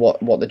sounds of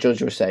what the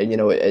judge was saying,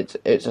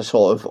 it's a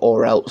sort of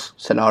or else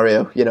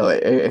scenario,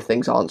 if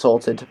things aren't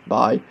sorted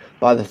by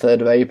the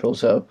 3rd of April.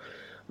 So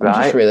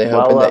I'm just really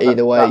hoping that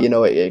either way,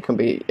 it could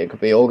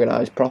be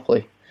organised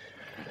properly.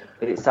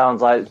 It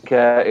sounds like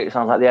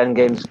the end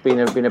game's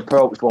been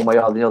approached one way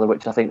or the other,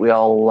 which I think we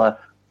all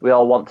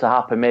want to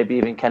happen. Maybe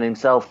even Ken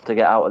himself to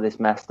get out of this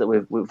mess that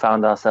we've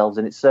found ourselves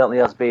in. It certainly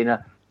has been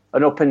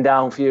an up and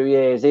down few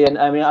years. Ian,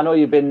 I mean, I know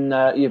you've been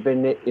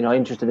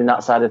interested in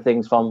that side of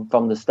things from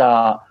the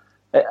start.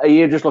 Are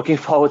you just looking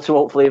forward to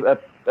hopefully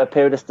a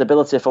period of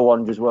stability for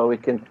Wanderers where we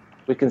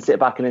can sit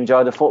back and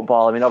enjoy the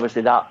football? I mean,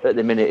 obviously that at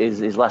the minute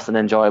is less than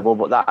enjoyable,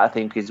 but that I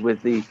think is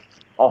with the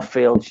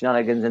off-field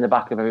shenanigans in the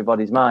back of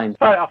everybody's mind.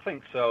 I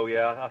think so.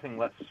 Yeah, I think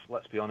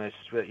let's be honest.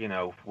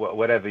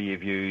 Whatever your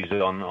views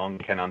on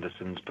Ken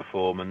Anderson's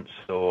performance,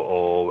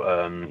 or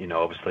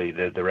obviously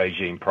the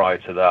regime prior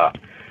to that,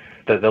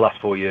 the last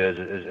 4 years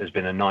has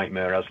been a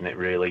nightmare, hasn't it?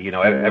 Really,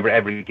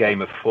 every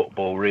game of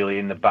football, really,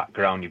 in the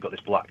background, you've got this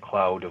black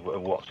cloud of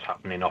what's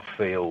happening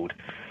off-field.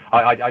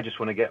 I just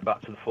want to get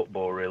back to the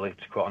football, really. To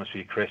be quite honest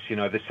with you, Chris,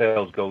 if the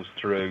sales goes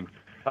through,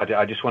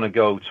 I just want to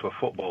go to a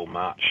football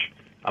match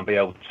and be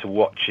able to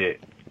watch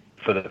it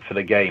for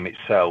the game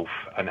itself,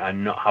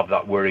 and not have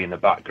that worry in the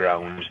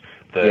background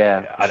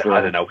that I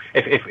don't know,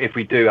 if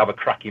we do have a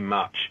cracking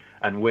match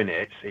and win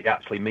it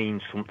actually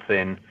means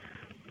something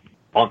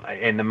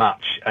in the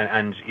match,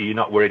 and you're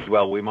not worried,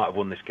 well, we might have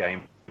won this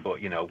game,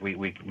 but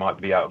we might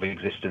be out of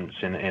existence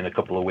in a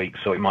couple of weeks,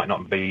 so it might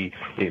not be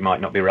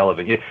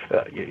relevant.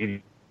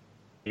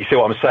 You see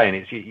what I'm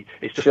saying?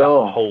 It's just that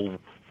whole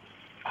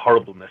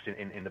horribleness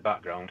in the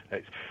background.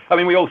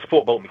 We all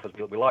support Bolton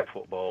because we like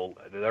football.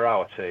 They're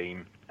our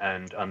team,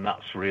 and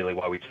that's really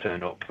why we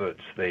turn up at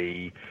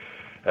the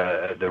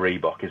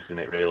Reebok, isn't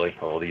it, really,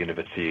 or the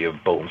University of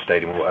Bolton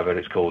Stadium, or whatever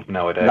it's called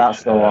nowadays.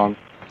 That's the one.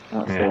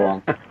 The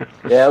one.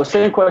 Yeah, I was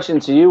saying a question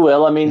to you,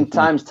 Will. I mean,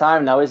 time's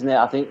time now, isn't it?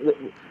 I think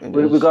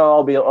we've got to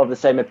all be of the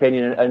same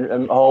opinion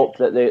and hope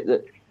that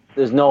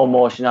there's no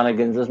more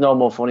shenanigans, there's no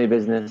more funny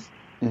business.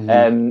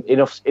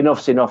 Enough's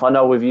enough. I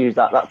know we've used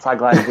that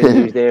tagline has been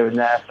used here and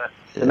there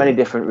for many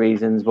different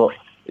reasons, but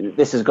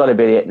this has got to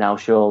be it now,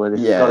 surely.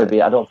 This has got to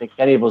be. I don't think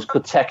any of us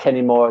could take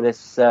any more of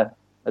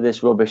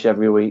this rubbish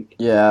every week.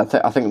 Yeah,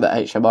 I think that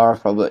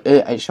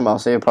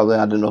HMRC have probably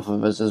had enough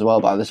of us as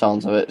well, by the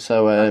sounds of it.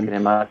 So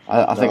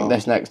I think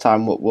this next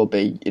time will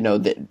be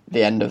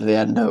the end of the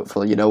end,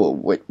 hopefully,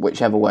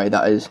 whichever way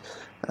that is.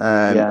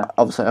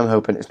 Obviously I'm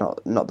hoping it's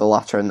not the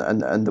latter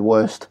and the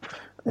worst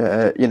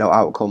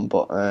outcome,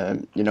 but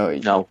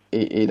no.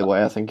 Either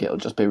way, I think it'll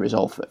just be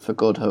resolved for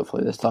good,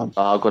 hopefully this time.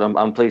 Oh, good.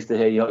 I'm pleased to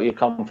hear your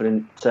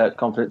confident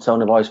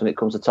tone of voice when it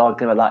comes to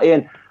talking about that.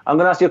 Ian, I'm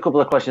going to ask you a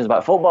couple of questions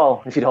about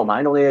football, if you don't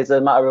mind. Only as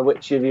a matter of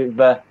which you've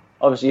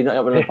obviously you've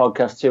not been on the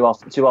podcast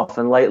too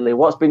often lately.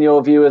 What's been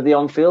your view of the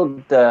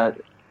on-field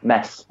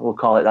mess? We'll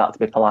call it that, to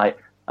be polite.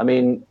 I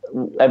mean,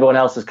 everyone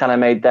else has kind of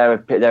made their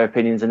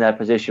opinions and their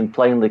position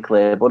plainly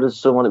clear, but as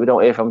someone that we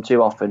don't hear from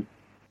too often,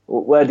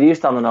 where do you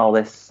stand on all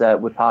this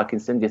with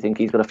Parkinson? Do you think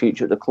he's got a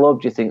future at the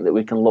club? Do you think that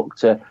we can look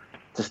to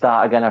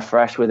start again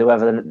afresh with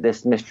whoever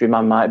this mystery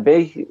man might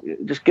be?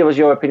 Just give us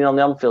your opinion on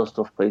the on-field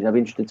stuff, please. I'd be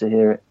interested to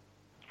hear it.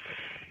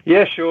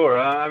 Yeah, sure.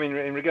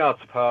 In regards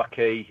to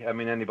Parky,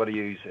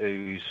 anybody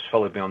who's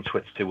followed me on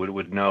Twitter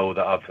would know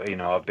that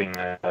I've been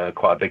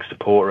quite a big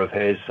supporter of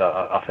his.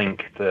 I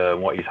think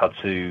what he's had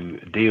to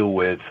deal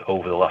with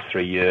over the last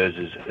 3 years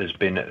has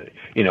been,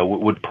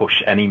 would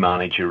push any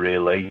manager,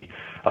 really.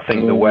 I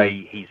think the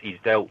way he's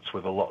dealt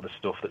with a lot of the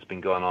stuff that's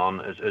been going on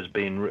has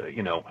been,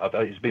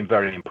 it's been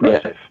very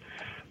impressive.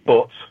 Yeah.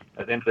 But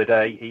at the end of the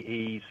day,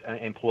 he's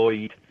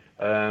employed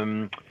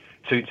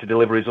to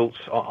deliver results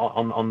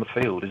on the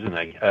field, isn't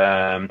he?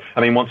 I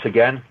mean, once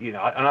again, and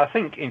I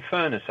think, in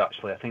fairness,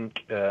 actually, I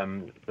think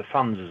the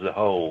fans as a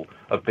whole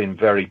have been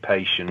very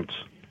patient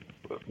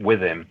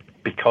with him,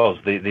 because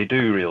they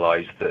do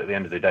realise that at the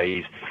end of the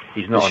day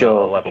he's not on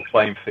a level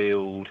playing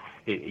field.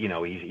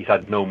 He's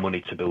had no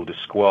money to build a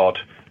squad.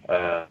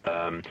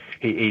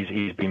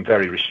 He's been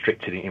very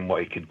restricted in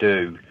what he could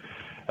do.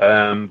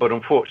 But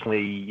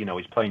unfortunately,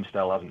 his playing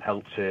style hasn't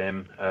helped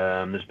him.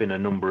 There's been a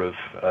number of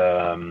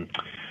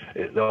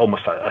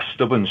almost a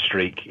stubborn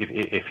streak,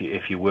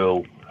 if you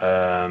will,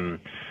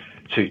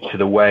 to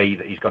the way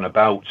that he's gone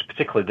about,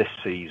 particularly this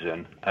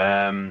season.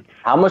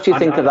 How much do you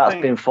think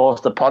that's been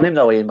forced upon him,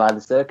 though, Ian, by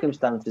the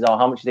circumstances, or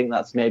how much do you think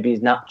that's maybe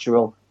his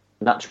natural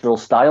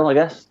style, I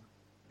guess?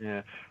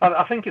 Yeah,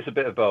 I think it's a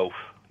bit of both.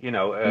 You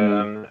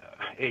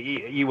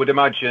would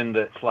imagine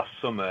that last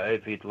summer,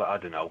 if he'd, I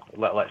don't know,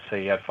 let's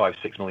say he had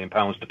 £5-6 million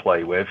to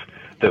play with,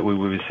 that we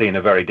would be seeing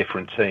a very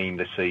different team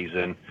this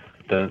season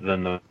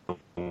than the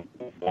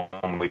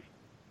one we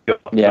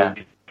got. Yeah.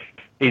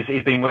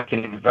 He's been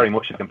working very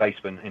much as a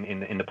baseman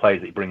in the players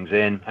that he brings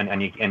in,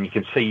 and you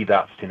can see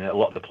that in a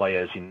lot of the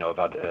players. Have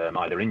had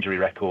either injury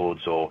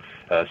records or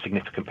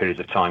significant periods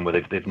of time where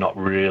they've not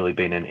really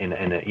been in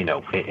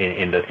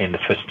the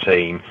first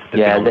team.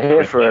 They're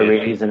here for a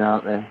reason,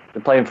 aren't they?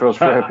 They're playing for us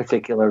for a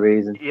particular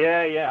reason.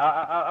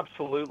 Yeah,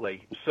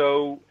 absolutely.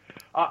 So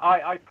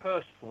I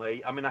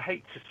personally, I mean, I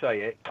hate to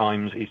say it,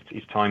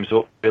 his time's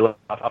up.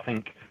 I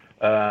think.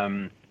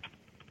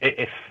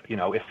 If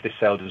this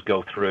sale does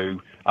go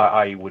through,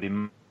 I would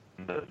imagine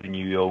that the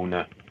new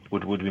owner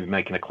would be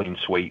making a clean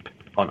sweep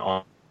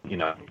on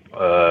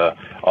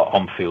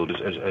field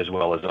as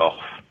well as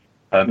off.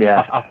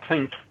 I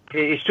think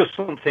it's just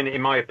something,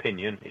 in my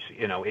opinion,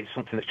 it's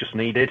something that's just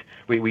needed.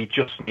 We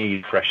just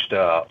need fresh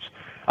starts,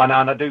 and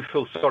I do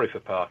feel sorry for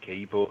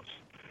Parky, but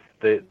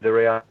the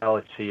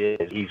reality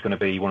is he's going to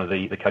be one of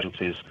the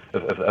casualties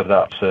of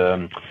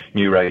that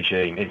new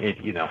regime.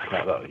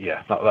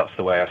 That's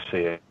the way I see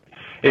it.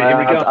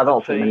 I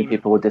don't think many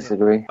people would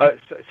disagree.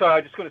 So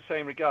I just want to say,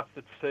 in regards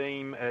to the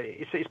team,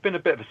 it's been a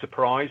bit of a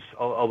surprise.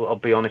 I'll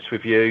be honest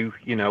with you.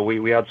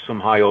 We had some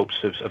high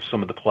hopes of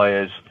some of the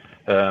players,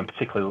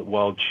 particularly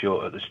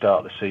Wildshut at the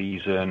start of the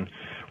season.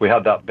 We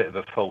had that bit of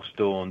a false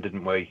dawn,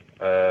 didn't we?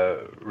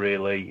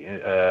 Really,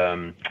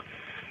 where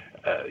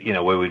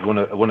we'd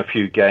won a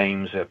few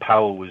games.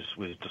 Powell was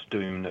just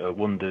doing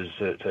wonders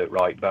at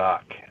right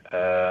back.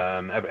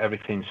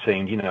 Everything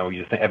seemed,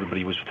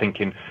 everybody was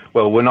thinking,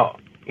 well, we're not.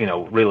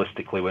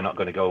 Realistically, we're not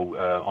going to go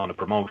on a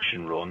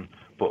promotion run,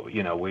 but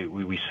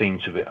we seem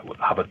to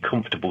have a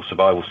comfortable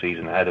survival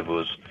season ahead of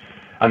us,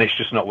 and it's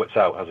just not worked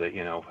out, has it?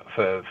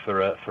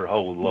 For a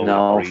whole load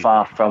of reasons.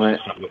 Far from it.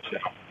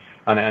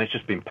 And it's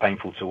just been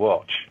painful to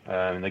watch.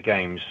 In the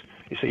games,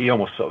 you're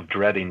almost sort of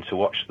dreading to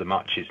watch the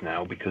matches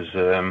now because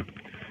of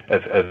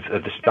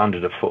the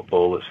standard of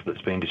football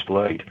that's being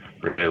displayed,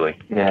 really.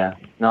 Yeah,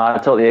 no, I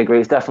totally agree.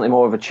 It's definitely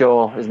more of a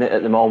chore, isn't it,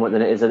 at the moment,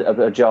 than it is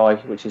a joy,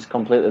 which is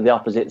completely the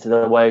opposite to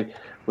the way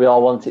we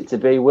all want it to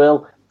be.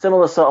 Will,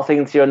 similar sort of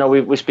thing to you. I know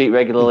we speak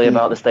regularly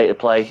about the state of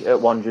play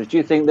at Wanderers. Do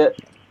you think that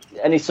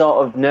any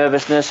sort of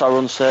nervousness or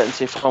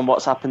uncertainty from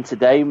what's happened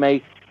today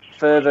may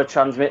further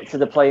transmit to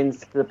the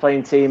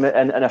playing team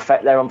and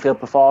affect their on-field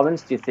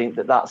performance? Do you think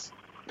that that's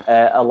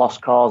a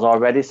lost cause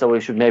already, so we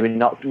should maybe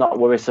not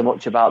worry so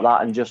much about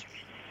that and just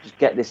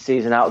get this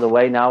season out of the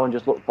way now and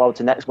just look forward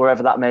to next,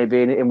 wherever that may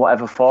be, in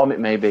whatever form it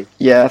may be?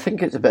 Yeah, I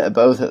think it's a bit of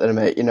both at the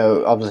minute.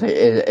 Obviously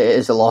it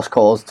is a lost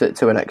cause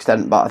to an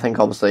extent, but I think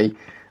obviously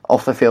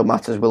off the field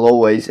matters will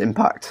always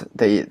impact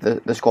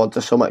the squad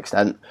to some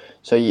extent.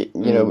 So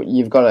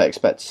you've got to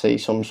expect to see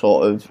some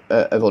sort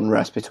of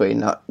unrest between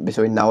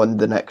now and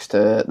the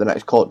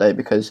next court date,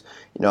 because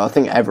I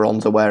think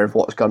everyone's aware of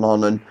what's gone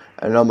on, and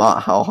no matter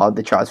how hard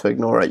they try to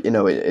ignore it,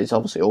 it's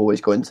obviously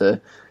always going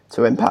to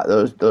impact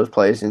those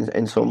players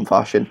in some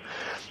fashion.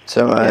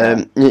 So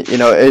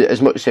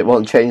as much as it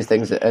won't change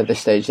things at this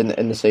stage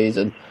in the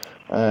season,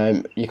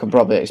 you can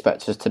probably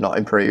expect us to not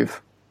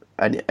improve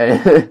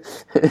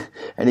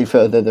any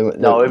further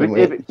than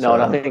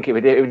I think it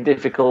would be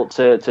difficult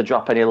to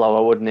drop any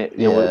lower, wouldn't it?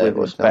 With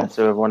respect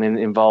to everyone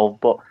involved.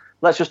 But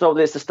let's just hope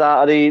that it's the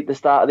start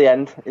of the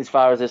end as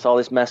far as all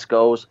this mess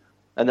goes,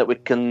 and that we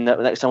can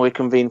next time we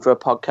convene for a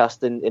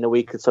podcast in a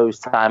week or so's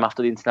time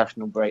after the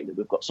international break, that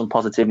we've got some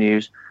positive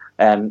news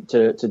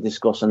to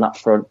discuss on that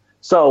front.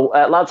 So,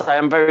 lads, I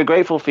am very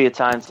grateful for your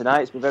time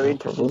tonight. It's been very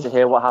interesting to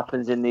hear what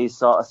happens in these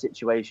sort of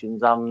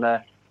situations.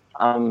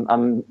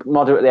 I'm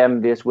moderately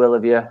envious, Will,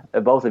 of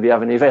both of you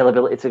having the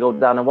availability to go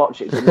down and watch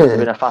it. It must have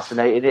been a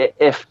fascinating,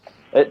 if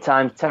at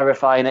times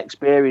terrifying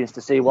experience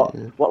to see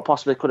what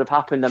possibly could have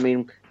happened. I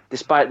mean,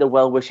 despite the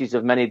well wishes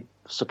of many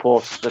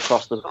supporters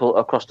across the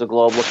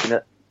globe, looking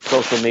at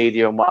social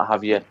media and what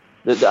have you,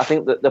 I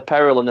think that the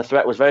peril and the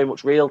threat was very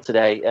much real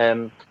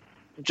today.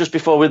 Just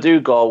before we do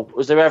go,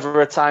 was there ever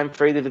a time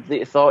for either that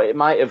you thought it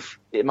might have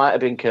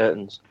been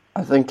curtains?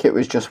 I think it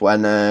was just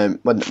when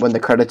the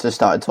creditors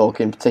started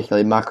talking,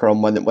 particularly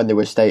Macron, when they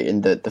were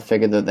stating the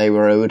figure that they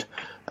were owed.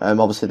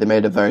 Obviously, they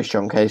made a very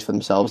strong case for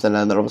themselves, and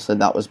then obviously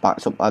that was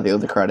backed up by the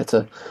other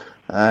creditor.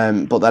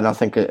 But then I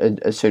think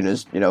as soon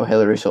as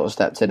Hillary sort of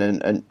stepped in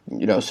and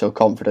so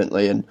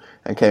confidently and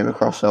came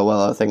across so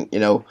well, I think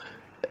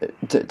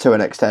to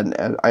an extent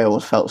I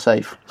almost felt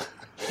safe.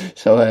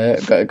 So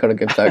got to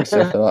give thanks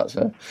to her for that.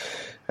 So.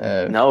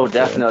 No,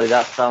 definitely.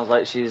 That sounds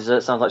like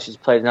she's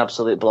played an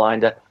absolute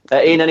blinder.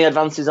 Ian, any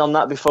advances on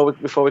that before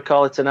we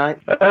call it tonight?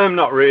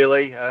 Not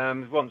really.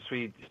 Once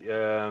we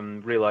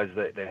realised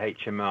that the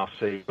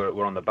HMRC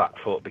were on the back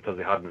foot because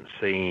they hadn't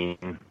seen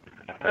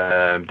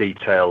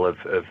detail of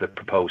the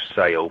proposed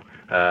sale,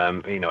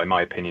 in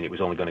my opinion, it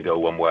was only going to go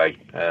one way.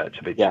 To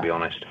be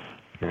honest.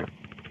 Yeah.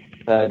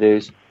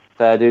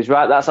 Fair dues.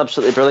 Right, that's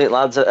absolutely brilliant,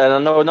 lads. And I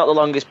know we're not the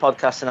longest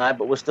podcast tonight,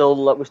 but we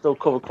still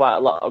covered quite a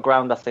lot of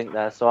ground, I think,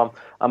 there. So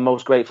I'm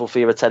most grateful for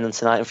your attendance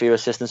tonight and for your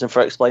assistance and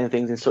for explaining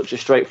things in such a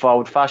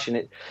straightforward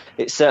fashion.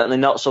 It's certainly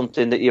not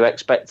something that you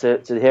expect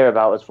to hear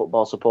about as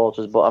football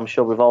supporters, but I'm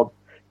sure we've all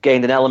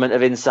gained an element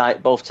of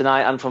insight both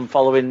tonight and from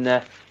following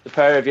the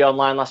pair of you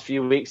online last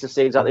few weeks to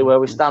see exactly where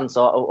we stand.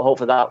 So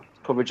hopefully that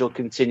coverage will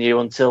continue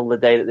until the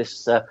day that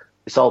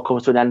this all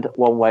comes to an end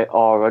one way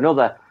or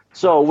another.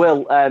 So,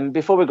 Will,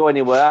 before we go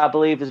anywhere, I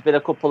believe there's been a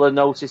couple of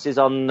notices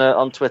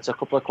on Twitter, a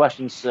couple of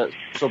questions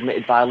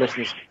submitted by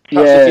listeners.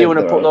 Perhaps if you want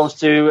to put those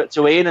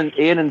to Ian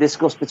and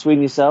discuss between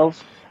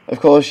yourselves.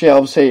 Of course, yeah.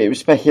 Obviously, it was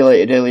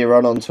speculated earlier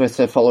on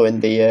Twitter following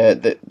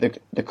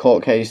the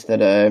court case that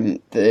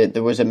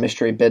there was a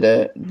mystery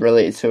bidder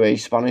related to a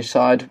Spanish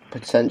side,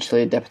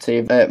 potentially a deputy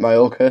at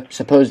Mallorca.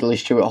 Supposedly,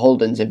 Stuart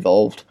Holden's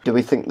involved. Do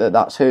we think that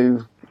that's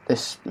who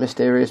this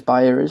mysterious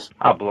buyer is?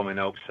 I blooming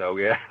hope so,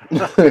 yeah.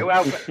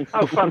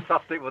 how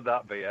fantastic would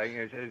that be?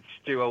 Eh?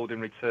 Stu Holden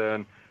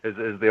return as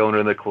the owner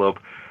of the club.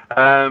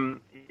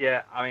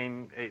 Yeah, I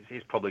mean,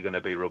 it's probably going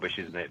to be rubbish,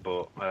 isn't it?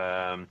 But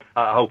I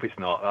hope it's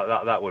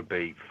not. That would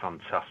be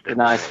fantastic.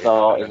 Nice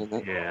thought, isn't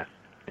it?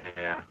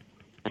 Yeah.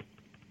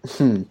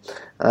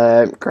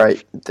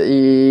 Great.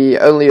 The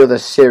only other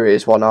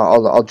serious one,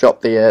 I'll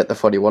drop the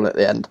funny one at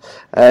the end.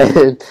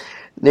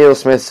 Neil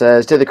Smith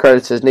says, do the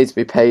creditors need to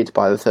be paid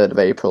by the 3rd of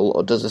April,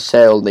 or does the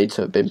sale need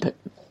to have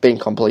been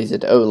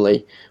completed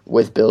only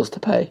with bills to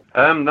pay?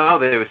 No,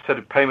 they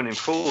said payment in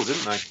full,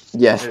 didn't they?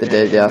 Yes, they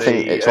did. Yeah, I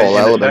think it's all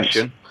elements.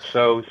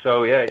 So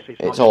yeah,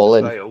 it's all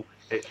in. Sale.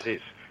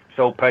 It's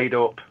all paid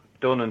up,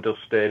 done and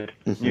dusted.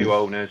 Mm-hmm. New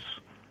owners.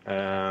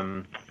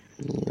 Time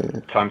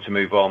to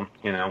move on.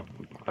 Yeah.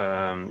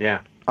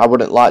 I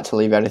wouldn't like to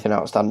leave anything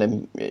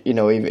outstanding.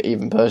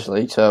 Even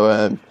personally.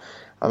 So.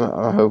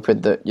 I'm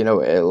hoping that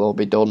it'll all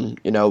be done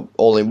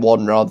all in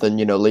one rather than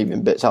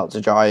leaving bits out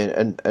to dry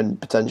and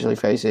potentially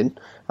facing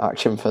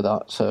action for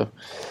that. So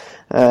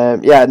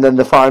and then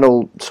the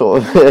final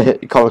sort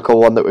of comical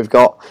one that we've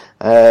got,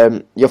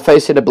 you're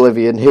facing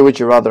Oblivion. Who would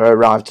you rather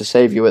arrive to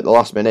save you at the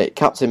last minute,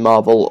 Captain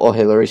Marvel or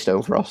Hillary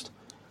Stonefrost?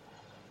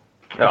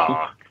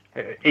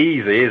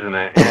 Easy, isn't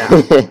it?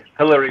 Yeah.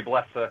 Hillary,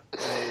 bless her.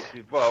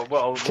 Well, what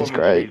a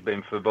woman she's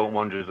been for Bolton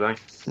Wanderers, eh?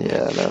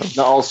 Yeah, no.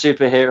 Not all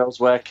superheroes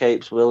wear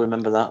capes, Will,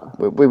 remember that?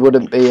 We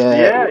wouldn't be...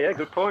 Yeah,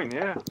 good point,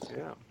 yeah.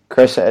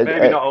 Chris...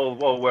 Maybe not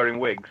all wearing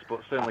wigs,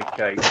 but certainly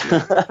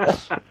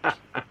capes.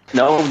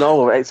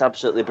 No, it's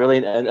absolutely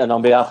brilliant. And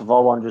on behalf of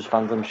all Wanderers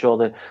fans, I'm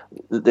sure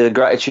the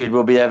gratitude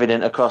will be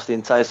evident across the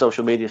entire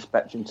social media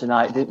spectrum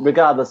tonight.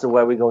 Regardless of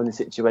where we go in the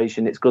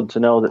situation, it's good to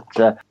know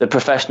that the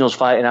professionals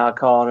fighting our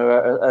corner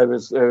are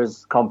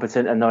as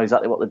competent and know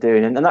exactly what they're doing.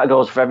 And that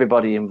goes for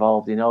everybody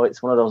involved.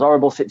 It's one of those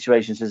horrible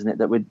situations, isn't it,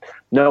 that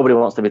nobody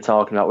wants to be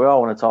talking about. We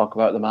all want to talk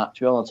about the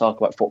match. We all want to talk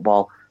about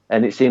football.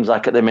 And it seems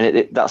like at the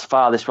minute that's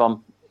farthest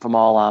from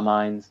all our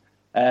minds.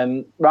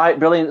 Right,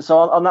 brilliant. So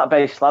on that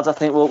basis, lads, I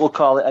think we'll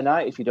call it a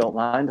night, if you don't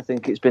mind. I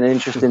think it's been an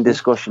interesting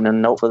discussion,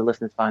 and hopefully the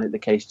listeners find it the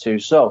case too.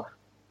 So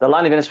the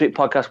Line of Inner Speak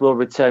podcast will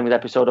return with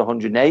episode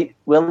 108.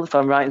 Will, if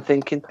I'm right in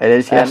thinking, it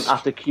is. Yes.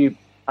 After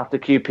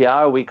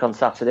QPR a week on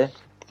Saturday.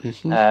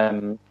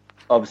 Mm-hmm.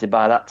 Obviously,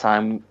 by that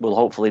time, we'll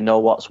hopefully know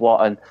what's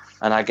what, and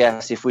I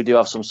guess if we do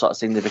have some sort of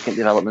significant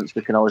developments,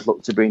 we can always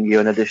look to bring you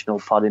an additional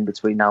pod in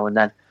between now and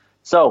then.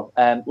 So,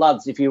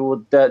 lads, if you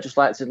would just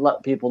like to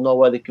let people know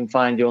where they can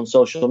find you on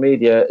social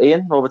media.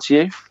 Ian, over to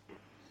you.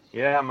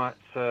 Yeah, I'm at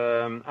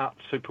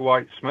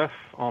SuperWhiteSmith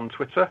on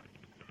Twitter.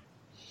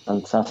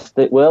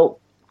 Fantastic. Will?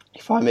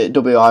 You find me at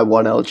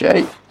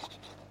WI1LJ.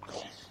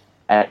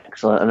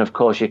 Excellent. And, of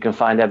course, you can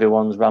find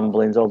everyone's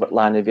ramblings over at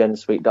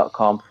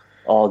lineofyennersweek.com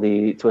or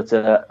the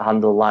Twitter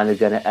handle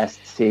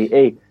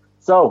lineofyennerSTE.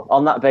 So,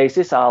 on that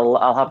basis,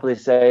 I'll happily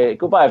say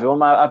goodbye,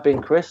 everyone. I've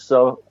been Chris,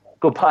 so...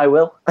 Goodbye,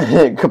 Will.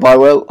 Goodbye,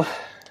 Will.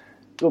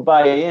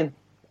 Goodbye, Ian.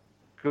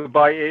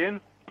 Goodbye, Ian.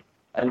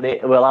 And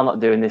I'm not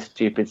doing this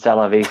stupid C'est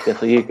la Vista,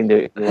 so you can do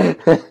it if you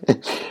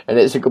want. And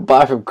it's a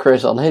goodbye from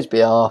Chris on his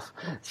behalf.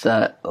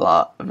 C'est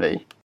la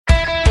vie.